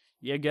hiked,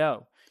 you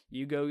go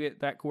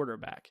get that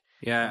quarterback.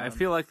 Yeah, I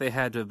feel like they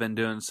had to have been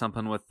doing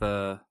something with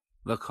the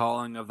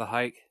calling of the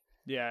hike.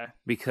 Yeah,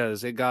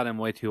 because it got him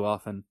way too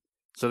often.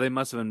 So they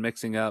must have been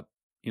mixing up,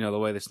 the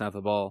way they snap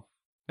the ball.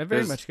 it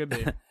very much could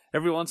be.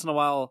 Every once in a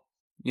while,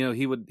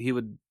 he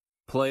would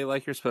play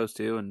like you're supposed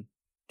to and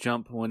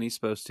jump when he's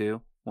supposed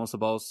to once the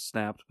ball's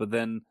snapped. But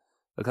then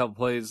a couple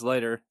plays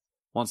later,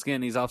 once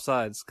again, he's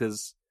offsides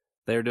because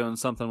they're doing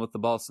something with the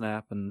ball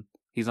snap and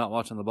he's not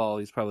watching the ball.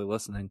 He's probably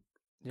listening.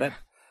 Yeah.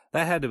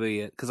 That had to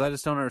be it, because I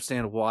just don't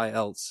understand why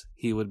else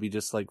he would be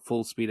just like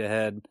full speed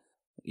ahead,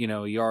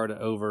 a yard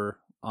over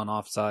on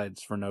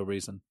offsides for no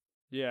reason.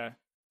 Yeah,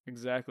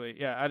 exactly.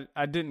 Yeah,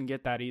 I didn't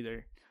get that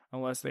either,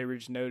 unless they were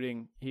just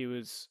noting he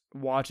was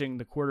watching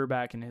the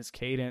quarterback and his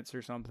cadence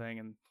or something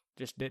and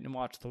just didn't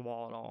watch the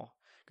ball at all.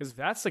 Because if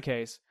that's the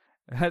case,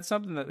 that's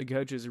something that the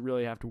coaches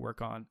really have to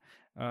work on,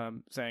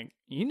 saying,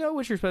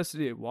 what you're supposed to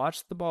do.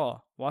 Watch the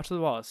ball. Watch the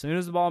ball. As soon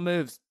as the ball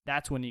moves,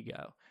 that's when you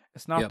go.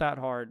 It's not that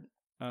hard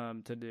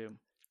to do.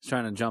 He's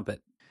trying to jump it.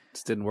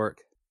 Just didn't work.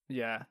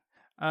 Yeah.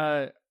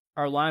 Our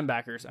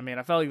linebackers, I mean,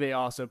 I felt like they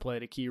also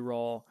played a key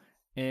role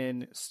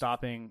in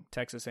stopping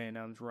Texas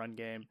A&M's run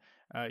game.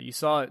 You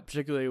saw it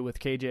particularly with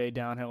KJ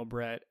Downhill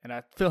Brett, and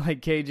I feel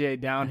like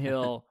KJ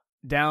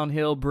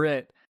Downhill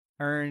Brett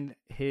earned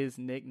his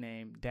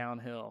nickname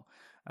Downhill.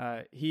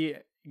 He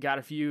got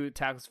a few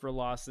tackles for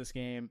loss this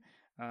game.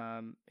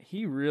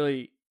 He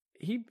really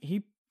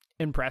he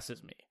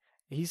impresses me.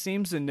 He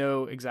seems to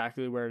know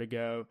exactly where to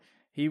go.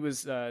 He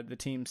was the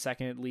team's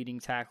second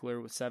leading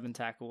tackler with 7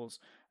 tackles.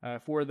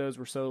 4 of those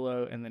were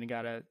solo, and then he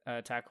got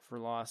a tackle for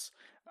loss.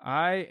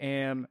 I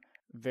am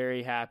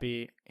very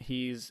happy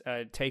he's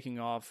taking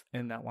off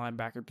in that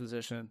linebacker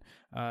position.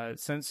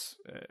 Since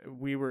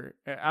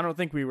I don't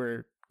think we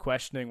were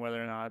questioning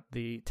whether or not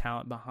the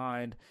talent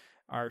behind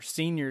our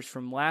seniors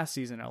from last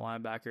season at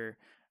linebacker,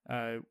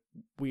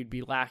 we'd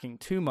be lacking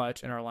too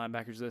much in our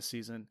linebackers this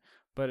season.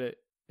 But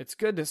it's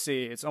good to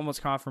see. It's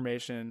almost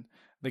confirmation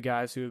the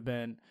guys who have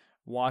been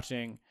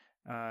watching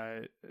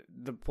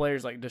the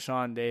players like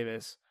Deshaun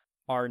Davis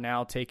are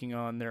now taking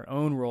on their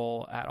own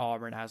role at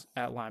Auburn as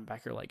at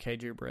linebacker like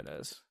KJ Britt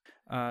is.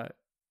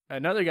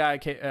 Another guy,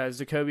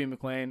 Zacoby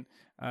McClain,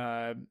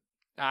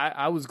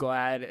 I was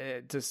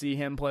glad to see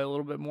him play a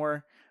little bit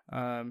more.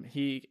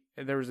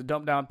 There was a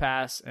dump down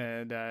pass,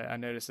 and I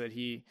noticed that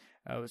he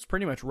was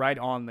pretty much right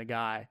on the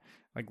guy,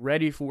 like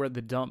ready for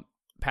the dump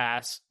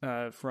pass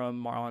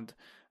from Marlon.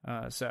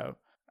 So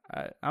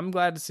I'm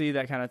glad to see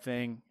that kind of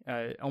thing,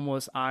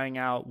 almost eyeing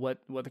out what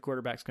the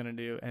quarterback's going to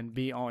do and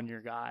be on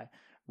your guy,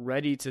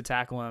 ready to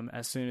tackle him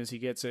as soon as he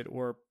gets it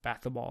or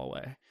back the ball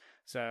away.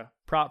 So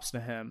props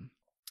to him.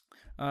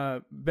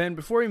 Ben,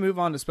 before we move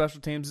on to special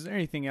teams, is there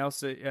anything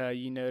else that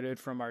you noted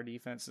from our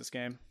defense this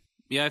game?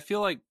 Yeah, I feel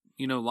like,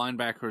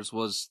 linebackers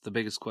was the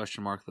biggest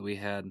question mark that we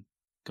had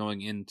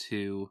going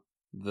into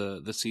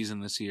the season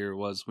this year.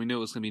 Was we knew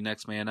it was going to be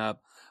next man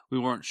up. We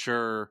weren't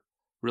sure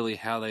really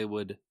how they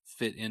would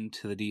fit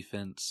into the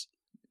defense,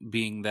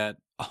 being that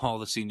all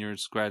the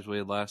seniors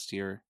graduated last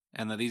year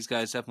and that these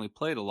guys definitely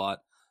played a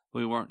lot.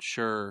 We weren't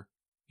sure,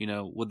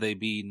 would they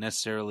be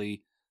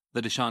necessarily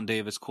the Deshaun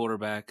Davis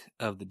quarterback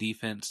of the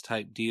defense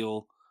type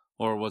deal,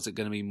 or was it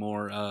going to be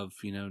more of,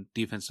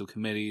 defensive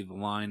committee, the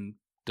line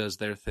does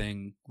their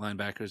thing,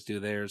 linebackers do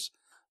theirs.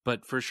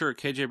 But for sure,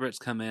 KJ Britt's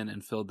come in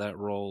and filled that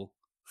role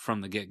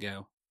from the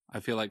get-go. I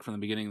feel like from the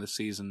beginning of the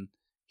season,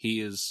 he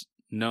has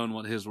known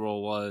what his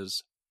role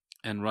was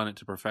and run it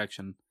to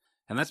perfection.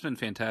 And that's been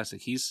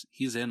fantastic. He's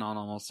in on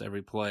almost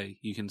every play.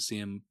 You can see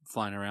him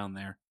flying around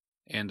there.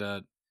 And,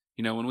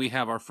 when we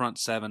have our front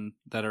 7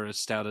 that are as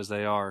stout as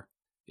they are,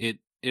 it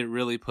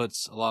really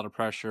puts a lot of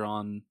pressure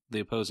on the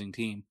opposing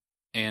team.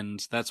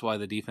 And that's why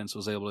the defense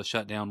was able to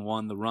shut down,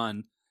 1, the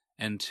run,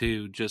 and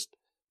 2, just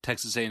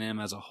Texas A&M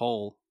as a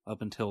whole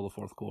up until the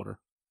fourth quarter.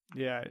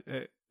 Yeah,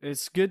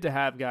 it's good to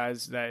have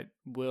guys that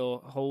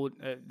will hold,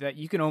 that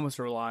you can almost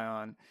rely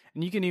on.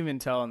 And you can even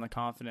tell in the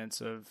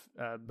confidence of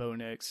Bo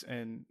Nix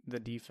and the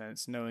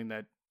defense, knowing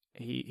that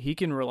he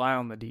can rely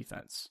on the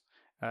defense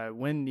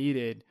when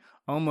needed,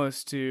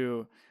 almost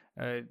to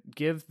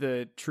give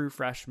the true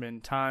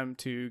freshman time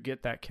to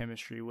get that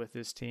chemistry with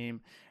this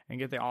team and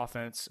get the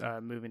offense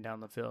moving down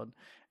the field.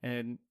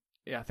 And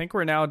yeah, I think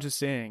we're now just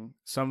seeing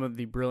some of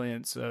the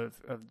brilliance of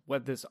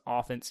what this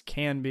offense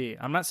can be.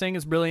 I'm not saying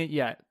it's brilliant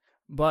yet,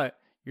 but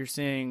you're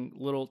seeing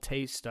little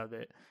taste of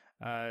it.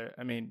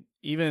 I mean,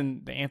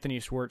 even the Anthony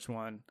Schwartz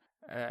one,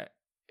 I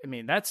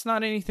mean, that's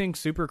not anything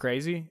super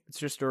crazy. It's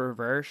just a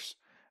reverse.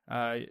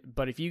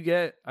 But if you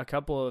get a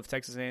couple of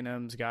Texas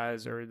A&M's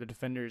guys or the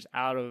defenders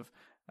out of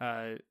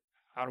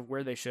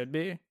where they should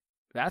be,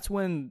 that's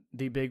when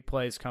the big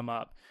plays come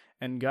up.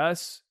 And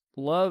Gus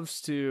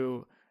loves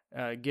to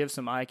give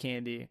some eye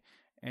candy,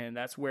 and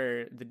that's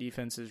where the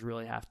defenses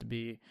really have to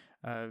be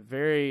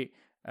very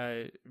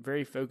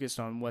focused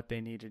on what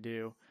they need to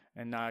do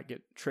and not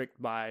get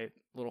tricked by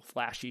little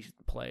flashy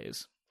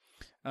plays.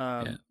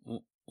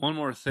 One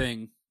more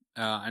thing.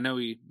 I know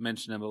we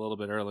mentioned him a little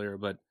bit earlier,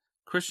 but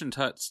Christian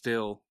Tutt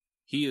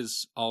he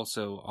is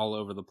also all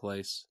over the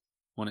place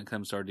when it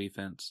comes to our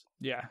defense.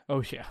 Yeah.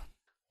 Oh, yeah.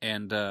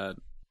 And,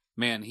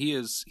 man,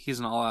 he's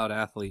an all-out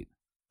athlete.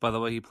 By the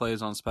way, he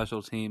plays on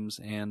special teams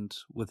and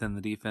within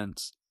the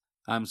defense.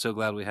 I'm so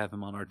glad we have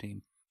him on our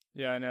team.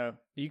 Yeah, I know.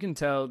 You can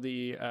tell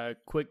the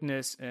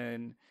quickness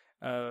and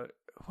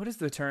what is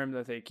the term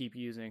that they keep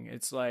using?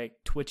 It's like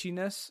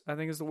twitchiness, I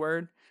think is the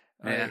word.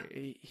 Yeah.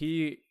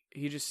 He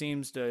just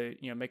seems to,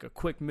 make a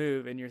quick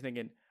move, and you're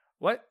thinking,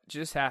 what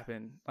just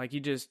happened? Like he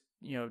just,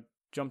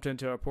 jumped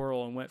into a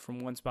portal and went from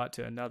one spot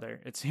to another.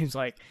 It seems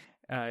like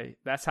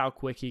that's how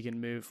quick he can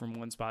move from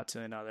one spot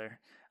to another.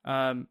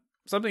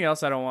 Something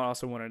else I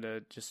also wanted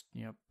to just,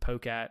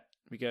 poke at,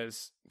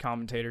 because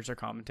commentators are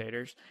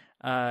commentators,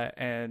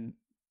 and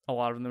a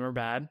lot of them are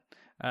bad.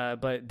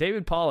 But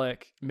David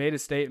Pollock made a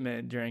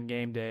statement during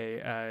game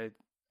day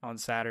on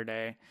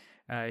Saturday.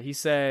 He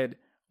said,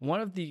 one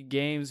of the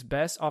game's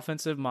best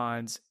offensive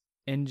minds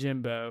in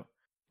Jimbo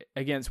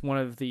against one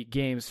of the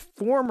game's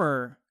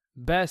former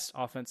best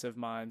offensive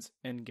minds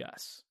in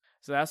Gus.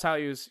 So that's how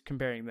he was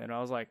comparing them.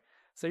 I was like,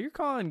 so you're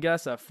calling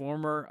Gus a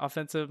former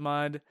offensive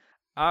mind?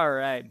 All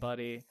right,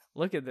 buddy.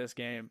 Look at this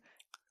game.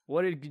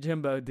 What did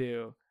Jimbo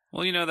do?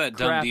 Well, that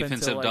dumb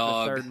defensive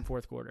dog. The third and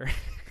fourth quarter.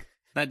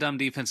 That dumb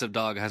defensive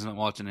dog hasn't been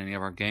watching any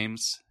of our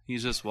games.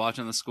 He's just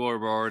watching the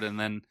scoreboard, and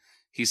then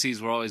he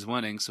sees we're always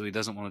winning, so he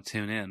doesn't want to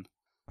tune in.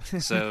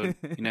 So,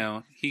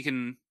 he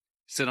can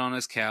sit on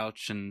his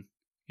couch and,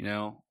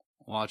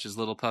 watch his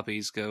little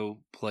puppies go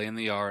play in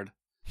the yard.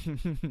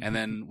 And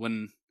then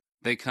when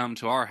they come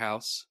to our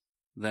house,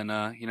 then,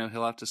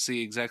 he'll have to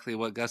see exactly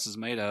what Gus is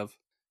made of.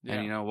 Yeah.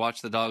 And,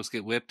 watch the dogs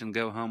get whipped and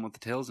go home with the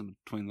tails in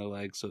between their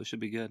legs. So it should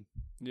be good.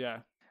 Yeah.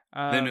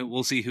 Then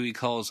we'll see who he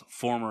calls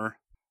former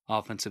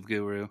offensive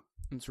guru.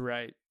 That's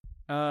right.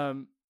 All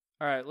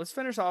right, let's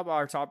finish off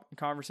our top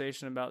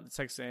conversation about the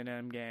Texas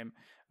A&M game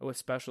with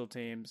special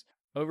teams.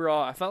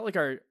 Overall, I felt like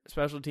our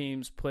special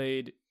teams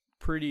played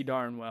pretty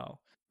darn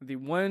well. The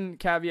one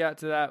caveat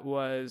to that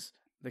was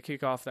the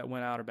kickoff that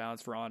went out of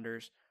bounds for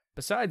Anders.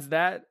 Besides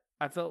that,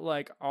 I felt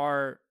like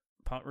our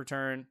punt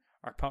return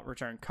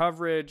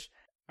coverage,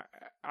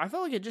 I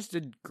felt like it just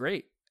did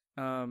great.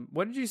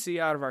 What did you see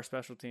out of our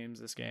special teams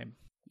this game?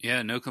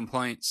 Yeah, no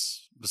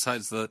complaints.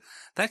 Besides that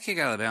kick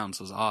out of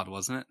bounds was odd,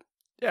 wasn't it?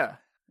 Yeah.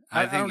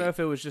 I don't know if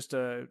it was just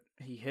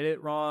he hit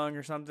it wrong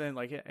or something.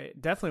 Like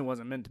it definitely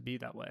wasn't meant to be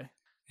that way.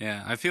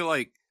 Yeah, I feel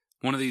like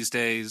one of these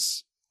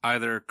days,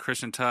 either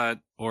Christian Tutt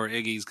or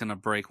Iggy's going to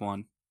break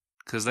one,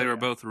 because they were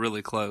both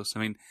really close. I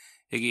mean,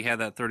 Iggy had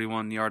that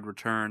 31-yard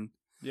return.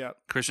 Yeah.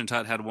 Christian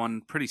Tutt had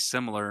one pretty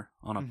similar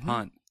on a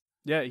punt.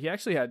 Yeah, he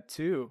actually had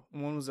two.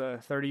 One was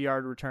a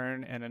 30-yard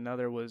return, and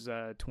another was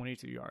a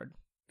 22-yard.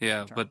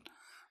 Yeah, return. But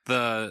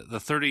the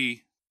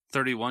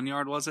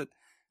 31-yard, was it?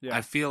 Yeah.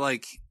 I feel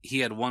like he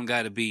had one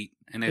guy to beat,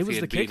 and if it was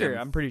he had the kicker, him,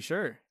 I'm pretty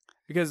sure.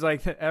 Because I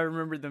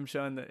remember them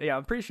showing that. Yeah,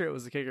 I'm pretty sure it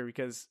was the kicker,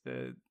 because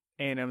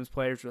A&M's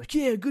players were like,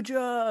 "Yeah, good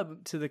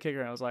job" to the kicker.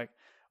 And I was like,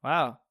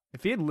 "Wow,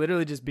 if he had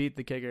literally just beat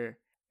the kicker,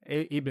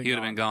 he would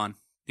have been gone."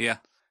 Yeah,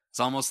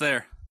 it's almost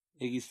there.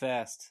 Iggy's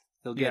fast;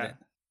 he'll get it.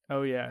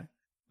 Oh yeah.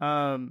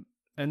 And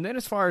then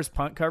as far as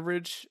punt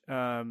coverage,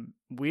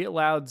 we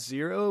allowed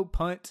 0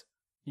 punt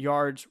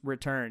yards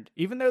returned.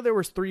 Even though there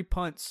was 3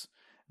 punts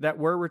that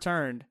were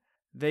returned,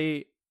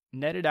 they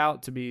netted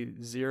out to be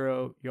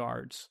 0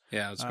 yards.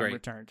 Yeah, it was great.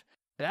 Returned.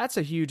 That's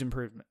a huge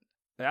improvement.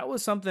 That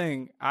was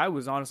something I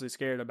was honestly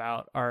scared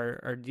about,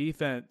 our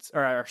defense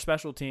or our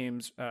special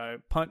teams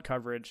punt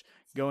coverage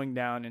going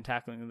down and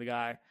tackling the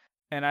guy.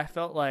 And I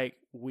felt like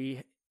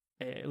we,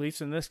 at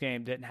least in this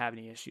game, didn't have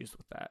any issues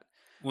with that.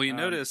 Well, you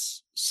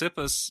notice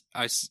Siposs,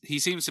 he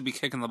seems to be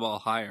kicking the ball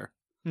higher.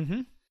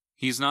 Mm-hmm.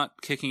 He's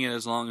not kicking it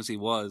as long as he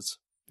was.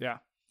 Yeah.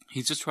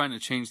 He's just trying to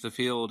change the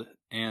field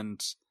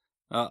and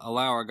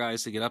allow our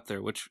guys to get up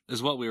there, which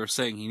is what we were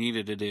saying he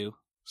needed to do.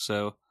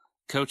 So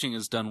coaching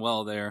has done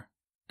well there,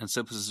 and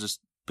Siposs is just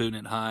booting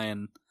it high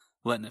and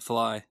letting it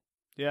fly.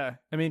 Yeah.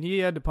 I mean, he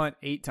had to punt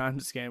 8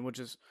 times this game, which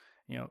is,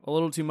 a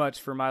little too much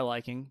for my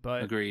liking.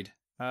 But agreed.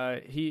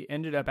 He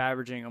ended up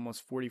averaging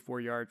almost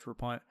 44 yards per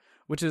punt,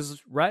 which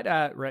is right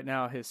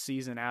now his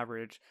season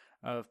average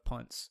of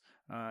punts.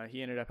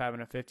 He ended up having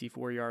a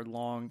 54-yard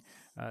long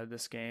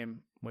this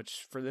game,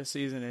 which for this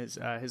season is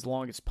his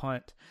longest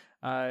punt.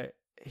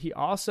 He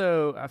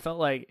also, I felt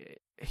like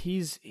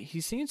he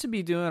seems to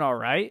be doing all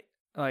right.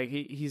 Like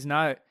he's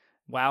not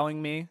wowing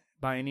me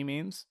by any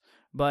means,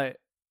 but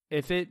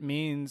if it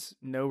means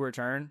no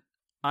return,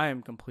 I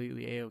am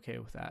completely A-okay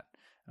with that.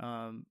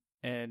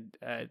 And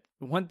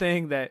one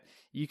thing that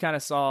you kind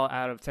of saw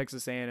out of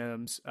Texas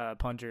A&M's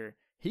punter,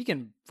 he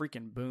can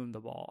freaking boom the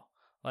ball.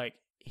 Like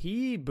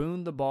he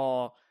boomed the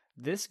ball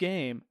this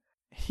game.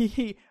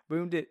 He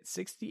boomed it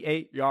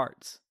 68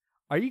 yards.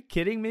 Are you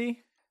kidding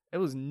me? It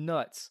was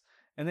nuts.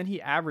 And then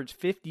he averaged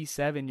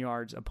 57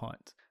 yards a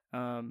punt.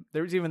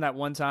 There was even that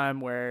one time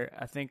where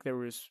I think there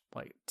was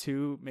like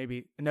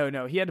he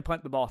had to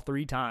punt the ball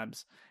 3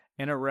 times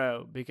in a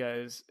row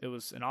because it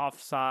was an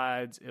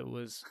offsides. It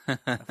was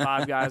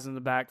 5 guys in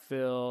the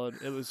backfield.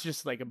 It was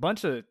just like a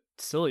bunch of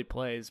silly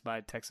plays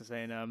by Texas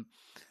A&M.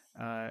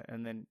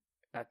 And then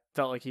I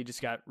felt like he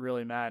just got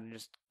really mad and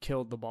just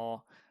killed the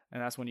ball.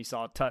 And that's when you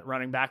saw Tut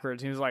running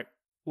backwards. He was like,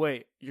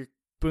 wait, you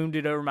boomed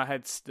it over my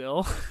head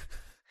still?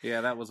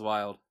 Yeah, that was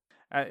wild.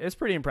 It's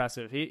pretty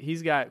impressive.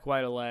 He's got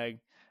quite a leg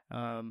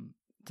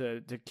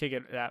to kick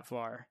it that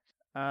far.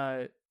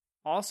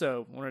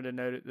 Also, wanted to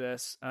note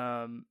this.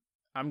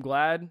 I'm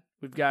glad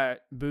we've got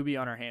Booby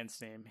on our hands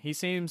team. He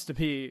seems to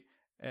be,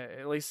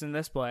 at least in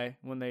this play,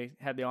 when they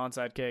had the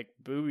onside kick,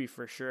 Booby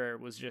for sure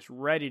was just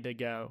ready to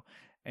go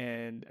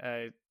and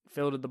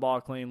fielded the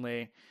ball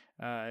cleanly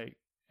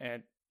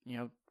and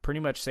pretty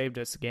much saved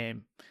us the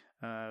game.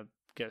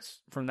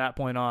 Because from that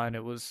point on,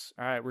 it was,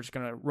 all right, we're just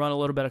going to run a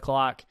little bit of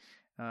clock.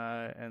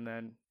 And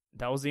then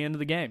that was the end of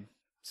the game.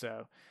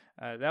 So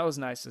that was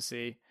nice to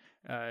see.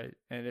 And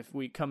if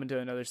we come into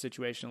another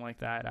situation like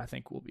that, I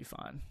think we'll be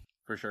fine.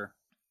 For sure.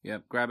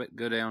 Yep. Grab it,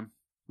 go down,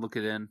 look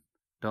it in.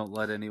 Don't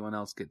let anyone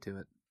else get to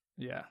it.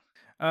 Yeah.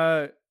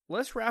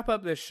 Let's wrap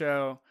up this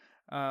show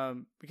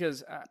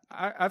because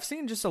I've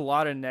seen just a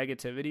lot of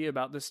negativity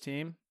about this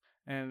team.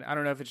 And I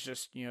don't know if it's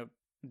just,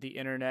 the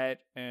internet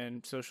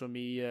and social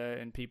media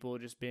and people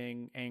just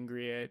being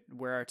angry at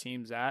where our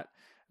team's at.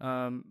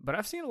 But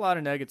I've seen a lot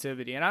of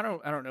negativity, and I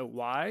don't know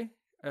why,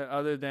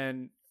 other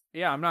than,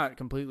 I'm not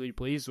completely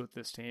pleased with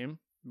this team.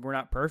 We're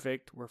not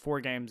perfect. We're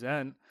 4 games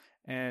in,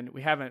 and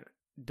we haven't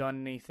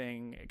done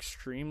anything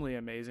extremely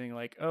amazing.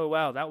 Like, oh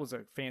wow, that was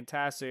a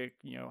fantastic,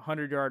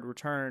 100-yard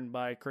return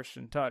by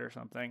Christian Tutt or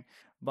something.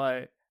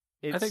 But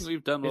I think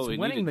we've done what we needed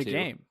to. It's winning the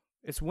game.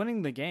 It's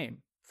winning the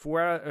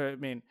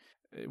game.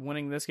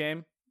 Winning this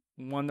game,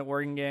 won the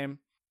Oregon game,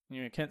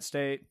 Kent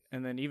State,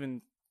 and then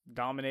even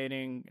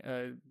dominating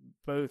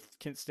both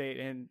Kent State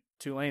and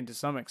Tulane to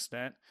some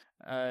extent.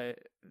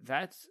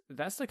 That's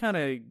the kind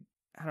of,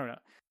 I don't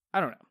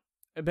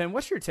know. Ben,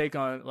 what's your take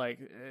on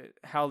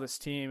how this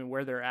team and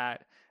where they're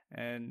at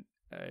and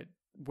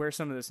where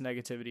some of this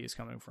negativity is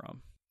coming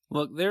from?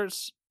 Look,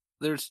 there's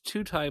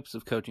 2 types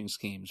of coaching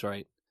schemes,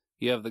 right?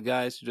 You have the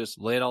guys who just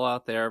lay it all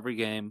out there every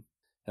game,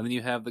 and then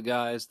you have the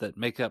guys that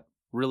make up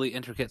really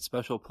intricate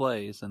special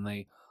plays and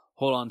they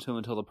hold on to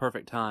until the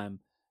perfect time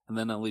and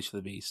then unleash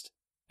the beast.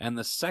 And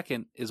the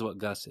second is what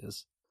Gus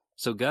is.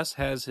 So Gus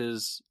has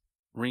his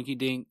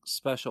rinky-dink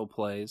special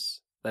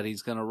plays that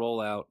he's going to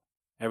roll out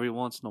every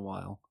once in a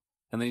while.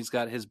 And then he's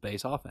got his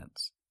base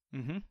offense.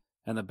 Mm-hmm.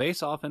 And the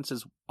base offense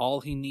is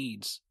all he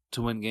needs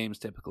to win games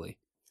typically.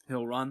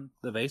 He'll run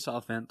the base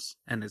offense,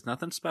 and it's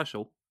nothing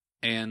special.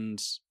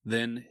 And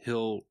then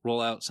he'll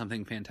roll out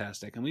something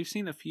fantastic. And we've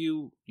seen a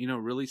few,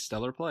 really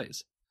stellar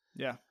plays.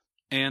 Yeah.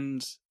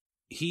 And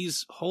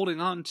he's holding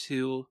on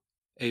to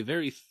a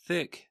very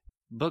thick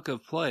book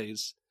of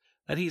plays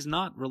that he's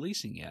not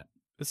releasing yet.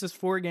 This is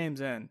 4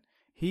 games in.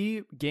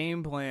 He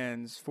game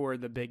plans for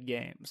the big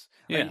games.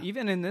 Yeah.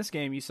 Even in this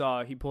game, you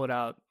saw he pulled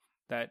out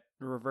that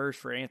reverse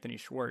for Anthony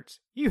Schwartz.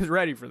 He was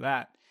ready for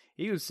that.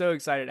 He was so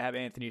excited to have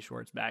Anthony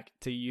Schwartz back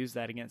to use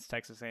that against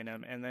Texas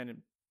A&M, and then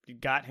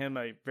it got him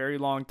a very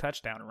long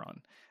touchdown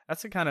run.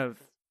 That's the kind of,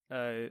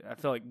 I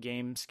feel like,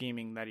 game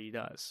scheming that he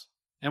does.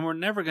 And we're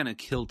never going to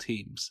kill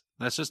teams.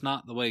 That's just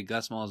not the way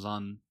Gus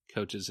Malzahn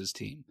coaches his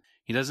team.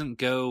 He doesn't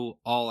go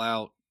all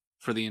out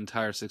for the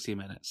entire 60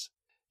 minutes.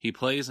 He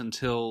plays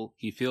until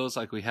he feels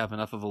like we have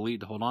enough of a lead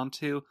to hold on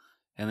to,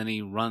 and then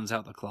he runs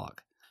out the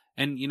clock.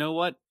 And you know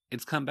what?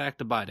 It's come back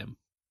to bite him.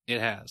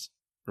 It has.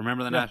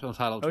 Remember the national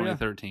title of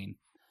 2013.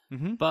 Yeah.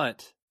 Mm-hmm.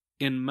 But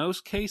in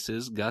most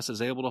cases, Gus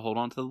is able to hold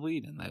on to the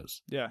lead in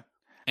those. Yeah.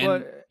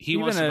 And he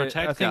wants to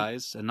protect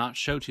guys and not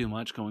show too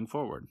much going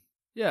forward.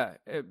 Yeah,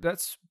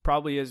 that's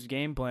probably his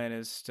game plan,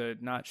 is to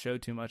not show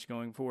too much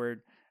going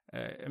forward.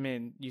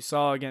 You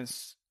saw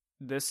against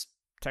this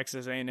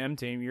Texas A&M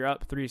team, you're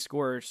up 3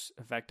 scores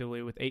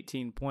effectively with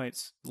 18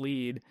 points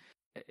lead.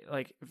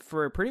 Like,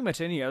 for pretty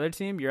much any other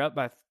team, you're up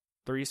by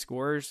 3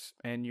 scores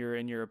and you're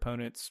in your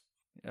opponent's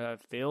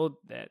field.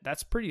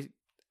 That's pretty.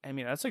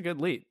 That's a good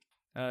lead.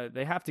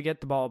 They have to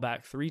get the ball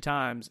back 3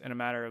 times in a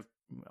matter of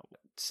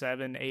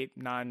 7, 8,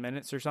 9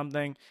 minutes or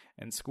something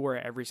and score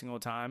every single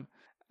time.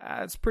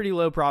 It's pretty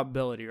low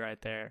probability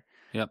right there.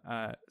 Yep.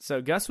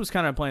 So Gus was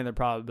kind of playing the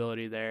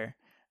probability there.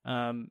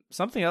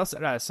 Something else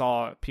that I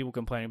saw people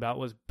complaining about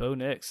was Bo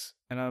Nix,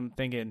 and I'm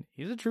thinking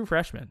he's a true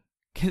freshman.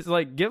 Cause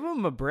like, give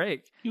him a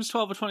break. He was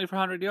 12 of 20 for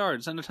 100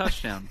 yards and a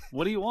touchdown.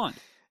 What do you want?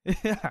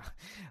 Yeah,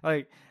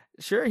 like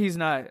sure he's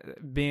not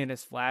being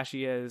as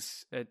flashy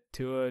as a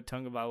Tua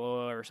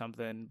Tagovailoa or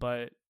something,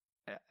 but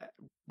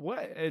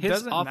His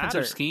doesn't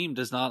offensive matter. scheme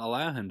does not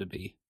allow him to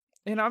be.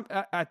 And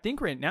I think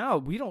right now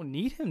we don't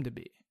need him to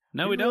be.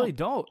 No, we really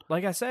don't.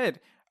 Like I said,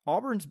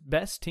 Auburn's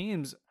best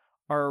teams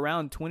are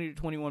around 20 to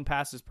 21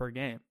 passes per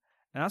game,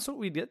 and that's what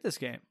we did this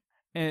game.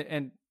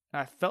 And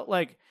I felt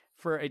like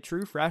for a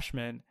true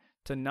freshman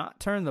to not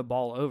turn the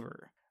ball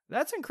over,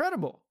 that's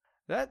incredible.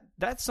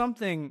 That's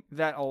something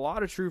that a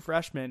lot of true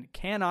freshmen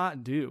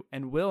cannot do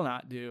and will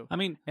not do. I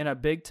mean, in a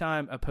big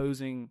time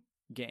opposing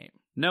game.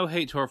 No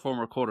hate to our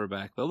former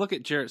quarterback, but look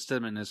at Jarrett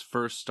Stidham in his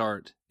first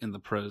start in the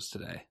pros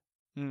today.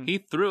 He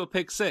threw a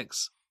pick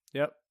 6.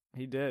 Yep,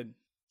 he did.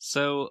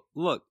 So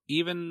look,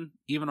 even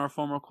our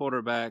former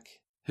quarterback,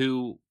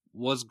 who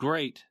was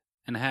great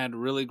and had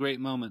really great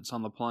moments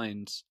on the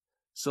Plains,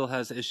 still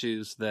has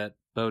issues that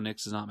Bo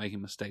Nix is not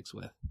making mistakes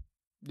with.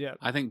 Yeah,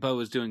 I think Bo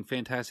is doing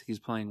fantastic. He's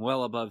playing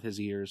well above his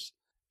years.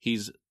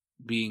 He's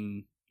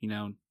being,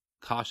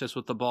 cautious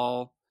with the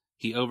ball.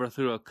 He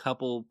overthrew a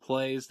couple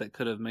plays that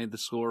could have made the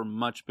score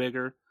much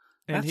bigger.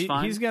 and That's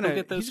fine. he's gonna He'll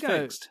get those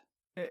fixed.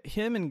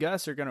 Him and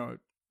Gus are gonna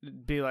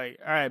be like,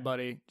 all right,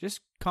 buddy, just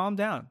calm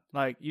down.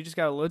 Like, you just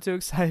got a little too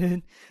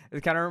excited.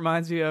 It kind of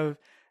reminds me of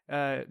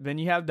when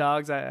you have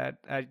dogs.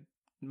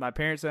 My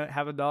parents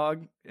have a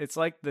dog. It's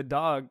like the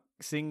dog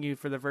seeing you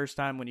for the first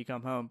time when you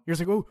come home. You're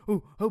just like,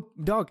 oh,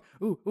 dog,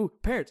 ooh,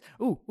 parents,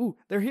 ooh,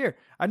 they're here.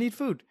 I need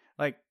food.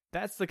 Like,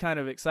 that's the kind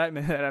of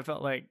excitement that I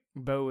felt like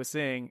Bo was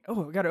saying.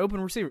 Oh, I got an open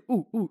receiver.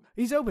 Ooh,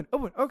 he's open.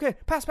 Okay,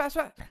 pass.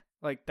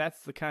 Like,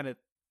 that's the kind of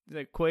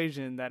the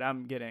equation that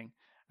I'm getting.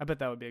 I bet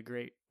that would be a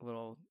great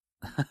little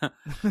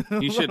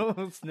You should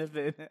little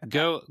snippet.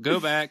 go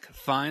back,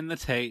 find the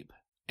tape,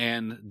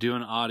 and do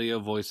an audio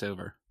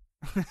voiceover.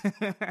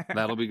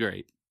 That'll be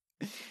great.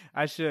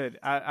 I should.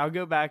 I'll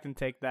go back and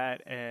take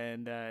that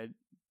and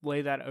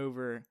lay that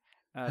over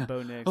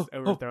Bo Nix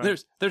overthrowing.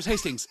 There's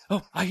Hastings.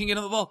 Oh, I can get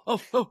on the ball.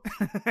 Oh.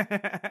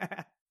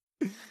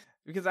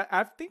 Because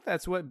I think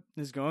that's what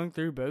is going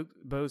through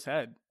Bo's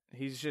head.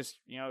 He's just,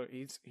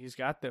 he's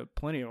got the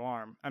plenty of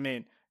arm. I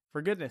mean,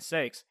 for goodness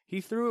sakes,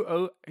 he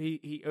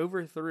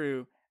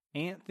overthrew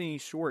Anthony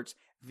Schwartz,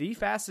 the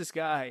fastest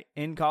guy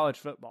in college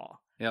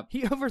football. Yep.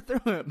 He overthrew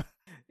him.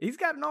 He's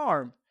got an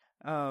arm.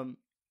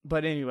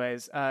 But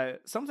anyways,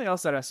 something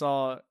else that I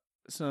saw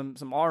some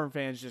Auburn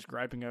fans just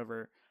griping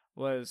over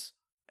was,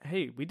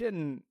 hey, we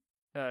didn't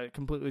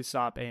completely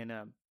stop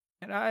A&M.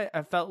 And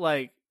I felt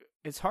like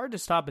it's hard to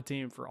stop a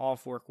team for all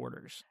 4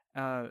 quarters,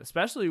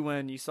 especially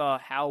when you saw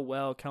how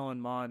well Kellen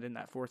Mond in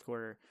that 4th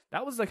quarter.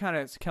 That was the kind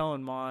of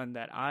Kellen Mond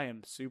that I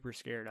am super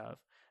scared of.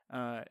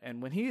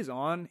 And when he is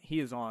on, he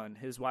is on.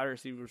 His wide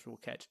receivers will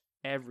catch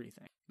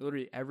everything,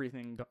 literally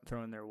everything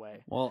thrown their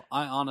way. Well,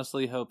 I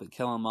honestly hope that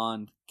Kellen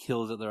Mond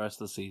kills it the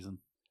rest of the season.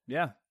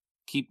 Yeah.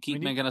 Keep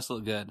making us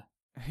look good.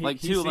 Like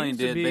He Tulane seems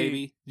to did, be...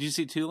 baby. Did you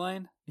see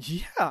Tulane?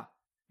 Yeah,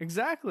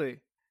 exactly.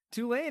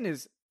 Tulane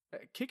is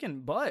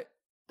kicking butt.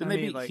 Didn't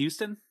they beat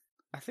Houston?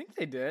 I think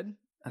they did.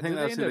 I think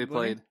that's who they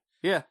played.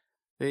 Yeah.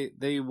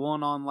 They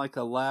won on like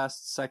a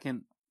last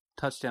second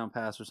touchdown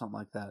pass or something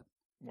like that.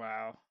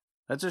 Wow.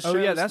 That just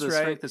shows that's the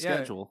right. strength of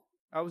schedule.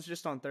 I was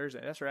just on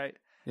Thursday. That's right.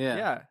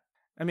 Yeah.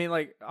 I mean,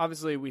 like,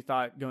 obviously we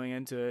thought going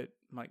into it,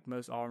 like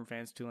most Auburn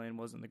fans, Tulane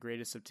wasn't the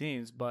greatest of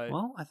teams, but...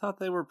 Well, I thought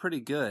they were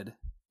pretty good.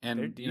 And,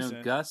 they're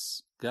decent.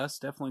 Gus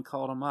definitely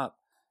called them up.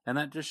 And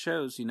that just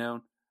shows, I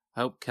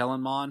hope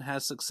Kellen Mond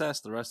has success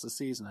the rest of the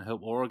season. I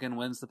hope Oregon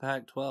wins the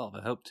Pac-12.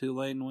 I hope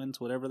Tulane wins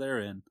whatever they're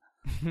in.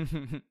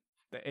 The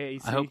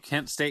AAC. I hope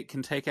Kent State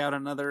can take out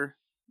another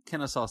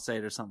Kennesaw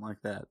State or something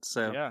like that.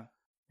 So,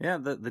 yeah,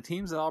 the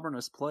teams that Auburn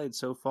has played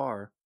so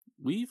far,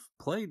 we've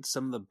played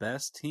some of the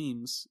best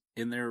teams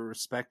in their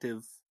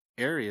respective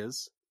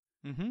areas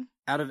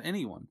out of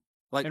anyone.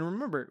 Like, and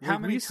remember, how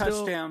many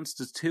touchdowns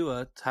does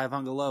Tua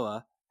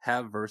Tagovailoa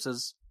have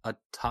versus a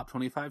top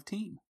 25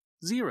 team?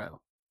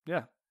 0.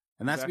 Yeah.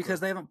 And that's because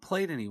they haven't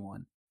played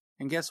anyone.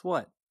 And guess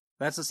what?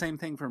 That's the same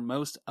thing for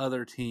most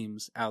other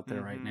teams out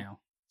there right now.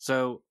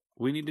 So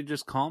we need to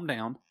just calm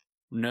down,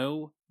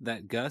 know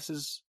that Gus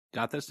has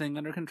got this thing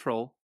under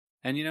control,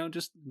 and,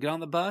 just get on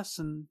the bus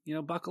and,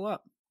 buckle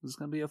up. This is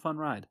going to be a fun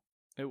ride.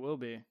 It will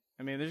be.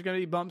 I mean, there's going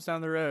to be bumps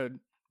down the road,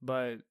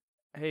 but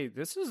hey,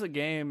 this is a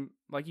game,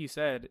 like you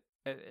said,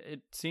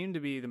 it seemed to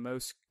be the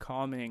most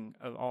calming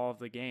of all of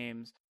the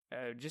games,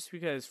 just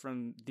because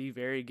from the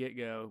very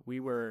get-go,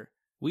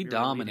 we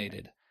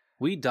dominated.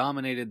 We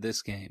dominated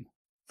this game.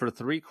 For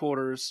 3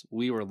 quarters,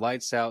 we were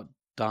lights out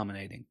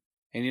dominating.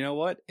 And you know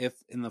what? If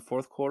in the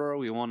 4th quarter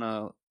we want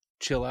to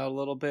chill out a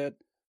little bit,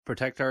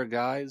 protect our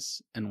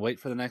guys, and wait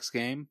for the next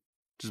game,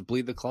 just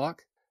bleed the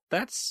clock,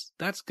 that's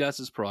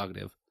Gus's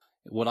prerogative.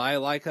 Would I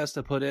like us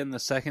to put in the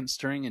second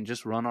string and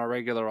just run our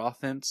regular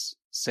offense?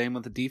 Same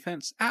with the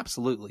defense?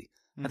 Absolutely.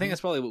 I think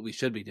that's probably what we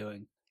should be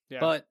doing. Yeah.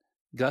 But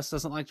Gus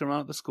doesn't like to run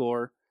up the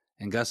score,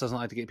 and Gus doesn't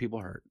like to get people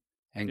hurt.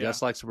 And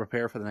Gus likes to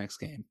prepare for the next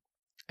game.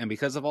 And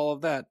because of all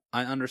of that,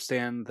 I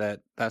understand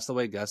that that's the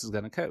way Gus is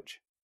going to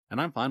coach.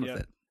 And I'm fine with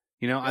it.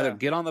 You know, either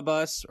get on the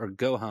bus or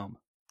go home.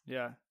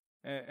 Yeah.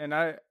 And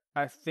I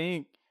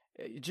think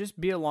just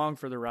be along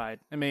for the ride.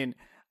 I mean,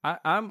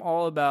 I'm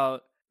all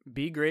about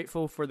be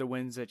grateful for the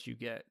wins that you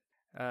get.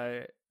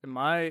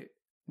 My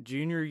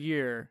junior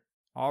year,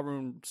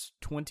 Auburn's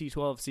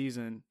 2012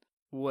 season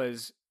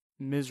was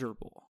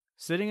miserable.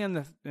 Sitting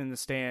in the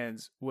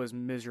stands was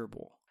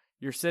miserable.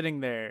 You're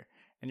sitting there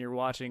and you're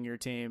watching your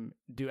team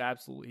do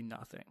absolutely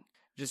nothing,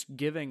 just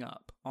giving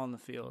up on the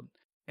field.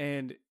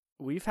 And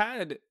we've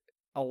had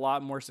a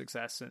lot more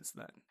success since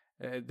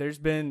then. There's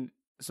been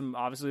some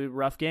obviously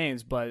rough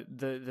games, but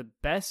the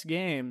best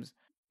games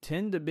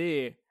tend to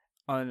be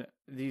on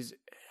these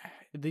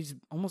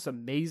almost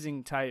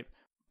amazing type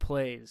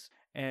plays.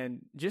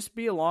 And just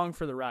be along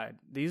for the ride.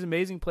 These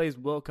amazing plays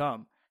will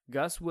come.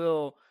 Gus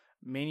will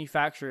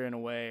manufacture in a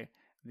way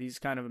these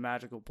kind of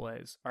magical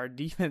plays. Our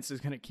defense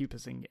is going to keep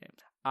us in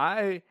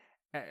games.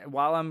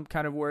 While I'm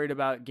kind of worried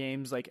about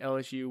games like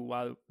LSU,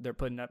 while they're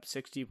putting up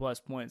 60-plus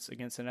points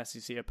against an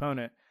SEC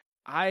opponent,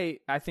 I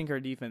think our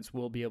defense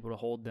will be able to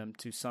hold them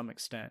to some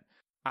extent.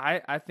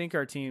 I think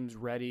our team's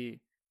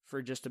ready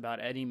for just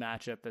about any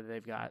matchup that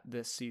they've got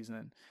this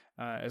season.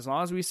 As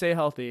long as we stay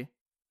healthy,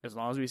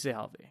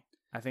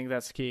 I think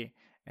that's key.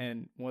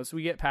 And once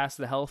we get past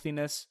the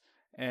healthiness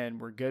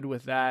and we're good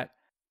with that,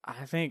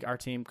 I think our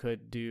team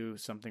could do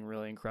something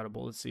really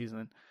incredible this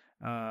season.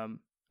 I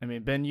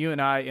mean, Ben, you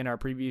and I in our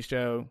preview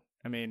show,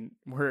 I mean,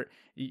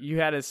 you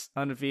had us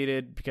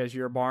undefeated because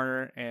you're a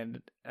Barner,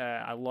 and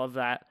I love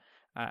that.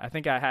 I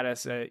think I had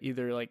us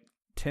either like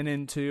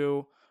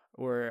 10-2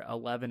 or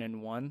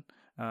 11-1,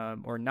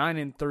 or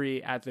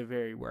 9-3 at the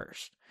very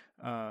worst.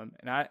 And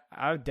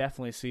I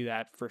definitely see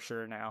that for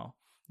sure now.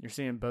 You're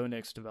seeing Bo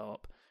Nix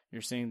develop.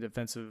 You're seeing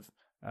defensive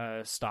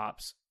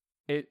stops.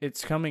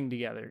 It's coming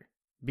together.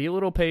 Be a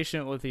little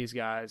patient with these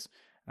guys.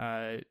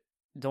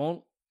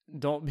 Don't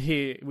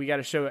be. We got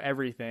to show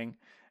everything,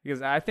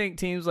 because I think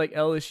teams like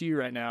LSU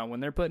right now,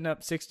 when they're putting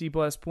up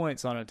 60+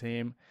 points on a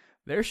team,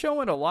 they're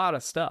showing a lot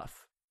of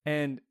stuff,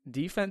 and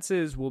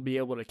defenses will be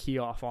able to key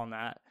off on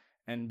that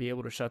and be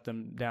able to shut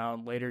them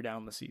down later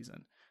down the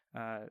season.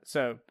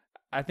 So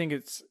I think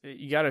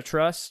you got to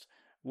trust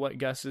what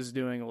Gus is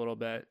doing a little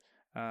bit.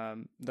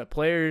 The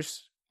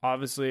players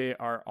obviously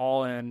are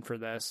all in for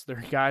this.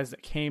 They're guys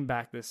that came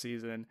back this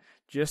season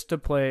just to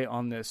play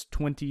on this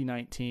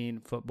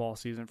 2019 football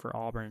season for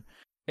Auburn.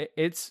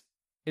 It's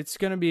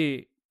going to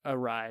be a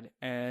ride,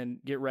 and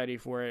get ready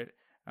for it.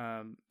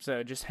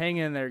 So just hang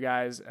in there,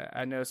 guys.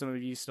 I know some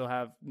of you still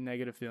have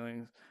negative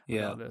feelings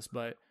about this,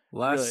 but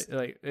really,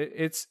 like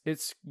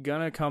it's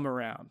going to come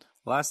around.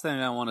 Last thing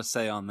I want to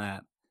say on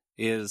that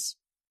is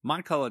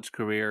my college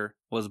career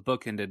was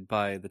bookended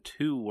by the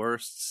two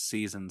worst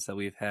seasons that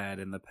we've had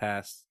in the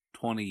past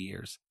 20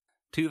 years,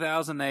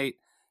 2008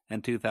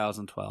 and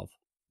 2012.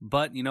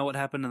 But you know what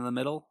happened in the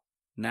middle?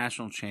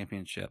 National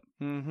championship.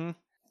 Mm-hmm.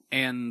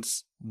 And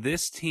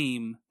this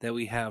team that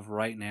we have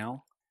right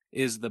now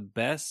is the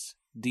best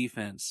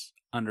defense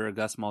under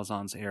Gus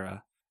Malzahn's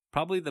era.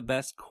 Probably the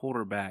best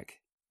quarterback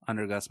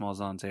under Gus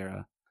Malzahn's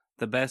era.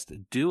 The best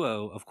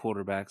duo of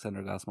quarterbacks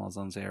under Gus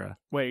Malzahn's era.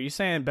 Wait, are you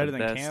saying better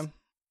than Cam?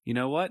 You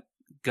know what?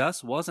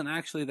 Gus wasn't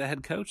actually the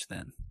head coach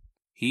then.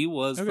 He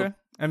was the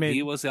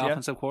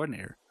offensive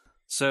coordinator.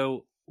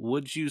 So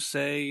would you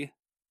say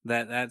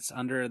that that's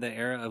under the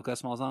era of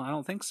Gus Malzahn? I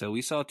don't think so.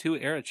 We saw two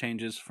era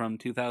changes from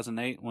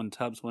 2008 when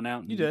Tubbs went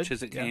out and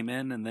Chizik came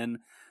in, and then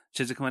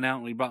Chizik went out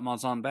and we brought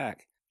Malzahn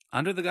back.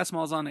 Under the Gus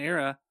Malzahn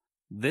era,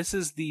 this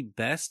is the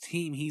best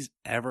team he's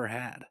ever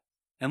had.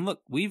 And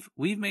look, we've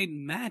made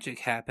magic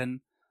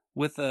happen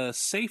with a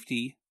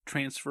safety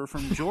transfer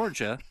from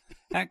Georgia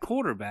at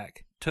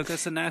quarterback. Took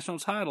us a national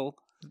title.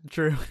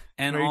 True.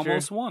 And Very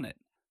almost true. won it.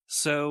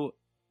 So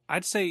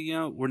I'd say,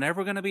 we're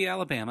never going to be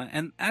Alabama,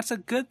 and that's a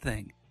good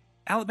thing.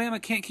 Alabama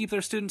can't keep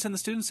their students in the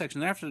student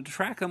section. They have to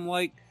track them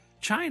like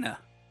China.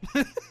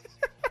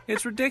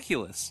 It's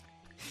ridiculous.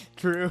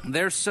 True.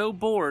 They're so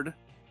bored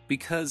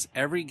because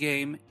every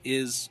game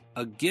is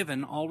a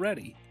given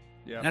already.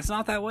 Yeah. That's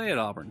not that way at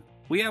Auburn.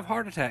 We have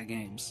heart attack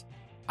games.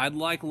 I'd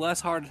like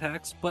less heart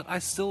attacks, but I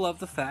still love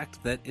the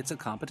fact that it's a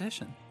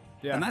competition.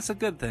 Yeah. And that's a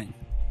good thing.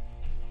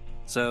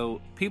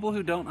 So people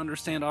who don't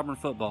understand Auburn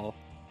football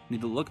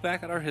need to look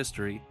back at our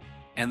history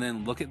and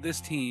then look at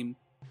this team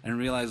and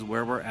realize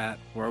where we're at,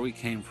 where we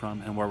came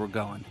from, and where we're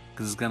going,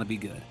 because it's going to be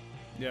good.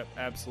 Yep,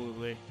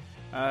 absolutely.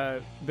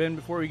 Ben,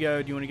 before we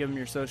go, do you want to give them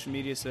your social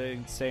media so they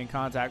can stay in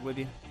contact with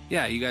you?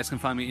 Yeah, you guys can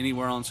find me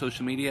anywhere on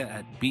social media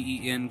at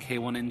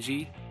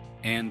BENK1NG,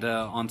 and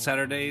on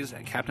Saturdays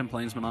at Captain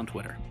Plainsman on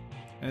Twitter.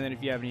 And then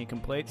if you have any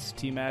complaints,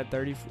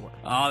 TMAD34.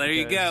 Oh, there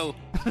you go.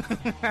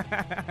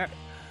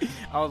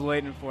 I was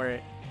waiting for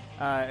it.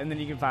 And then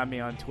you can find me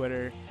on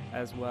Twitter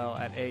as well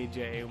at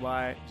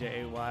AJAYJAY_.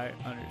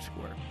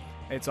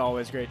 It's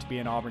always great to be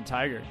an Auburn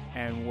Tiger,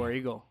 and War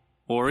Eagle.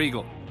 War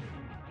Eagle.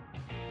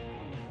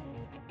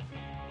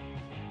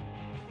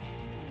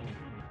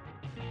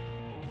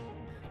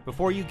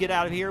 Before you get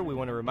out of here, we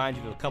want to remind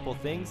you of a couple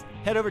things.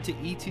 Head over to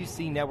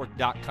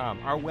e2cnetwork.com,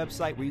 our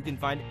website where you can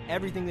find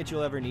everything that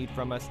you'll ever need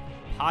from us,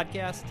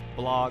 podcasts,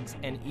 blogs,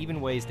 and even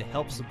ways to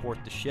help support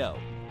the show.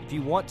 If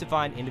you want to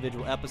find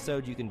individual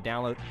episodes, you can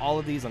download all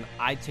of these on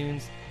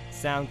iTunes,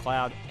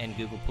 SoundCloud, and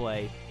Google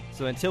Play.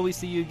 So until we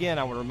see you again,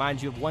 I want to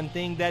remind you of one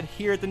thing, that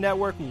here at the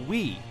network,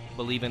 we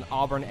believe in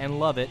Auburn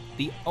and love it.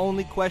 The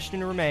only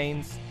question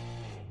remains,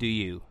 do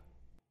you?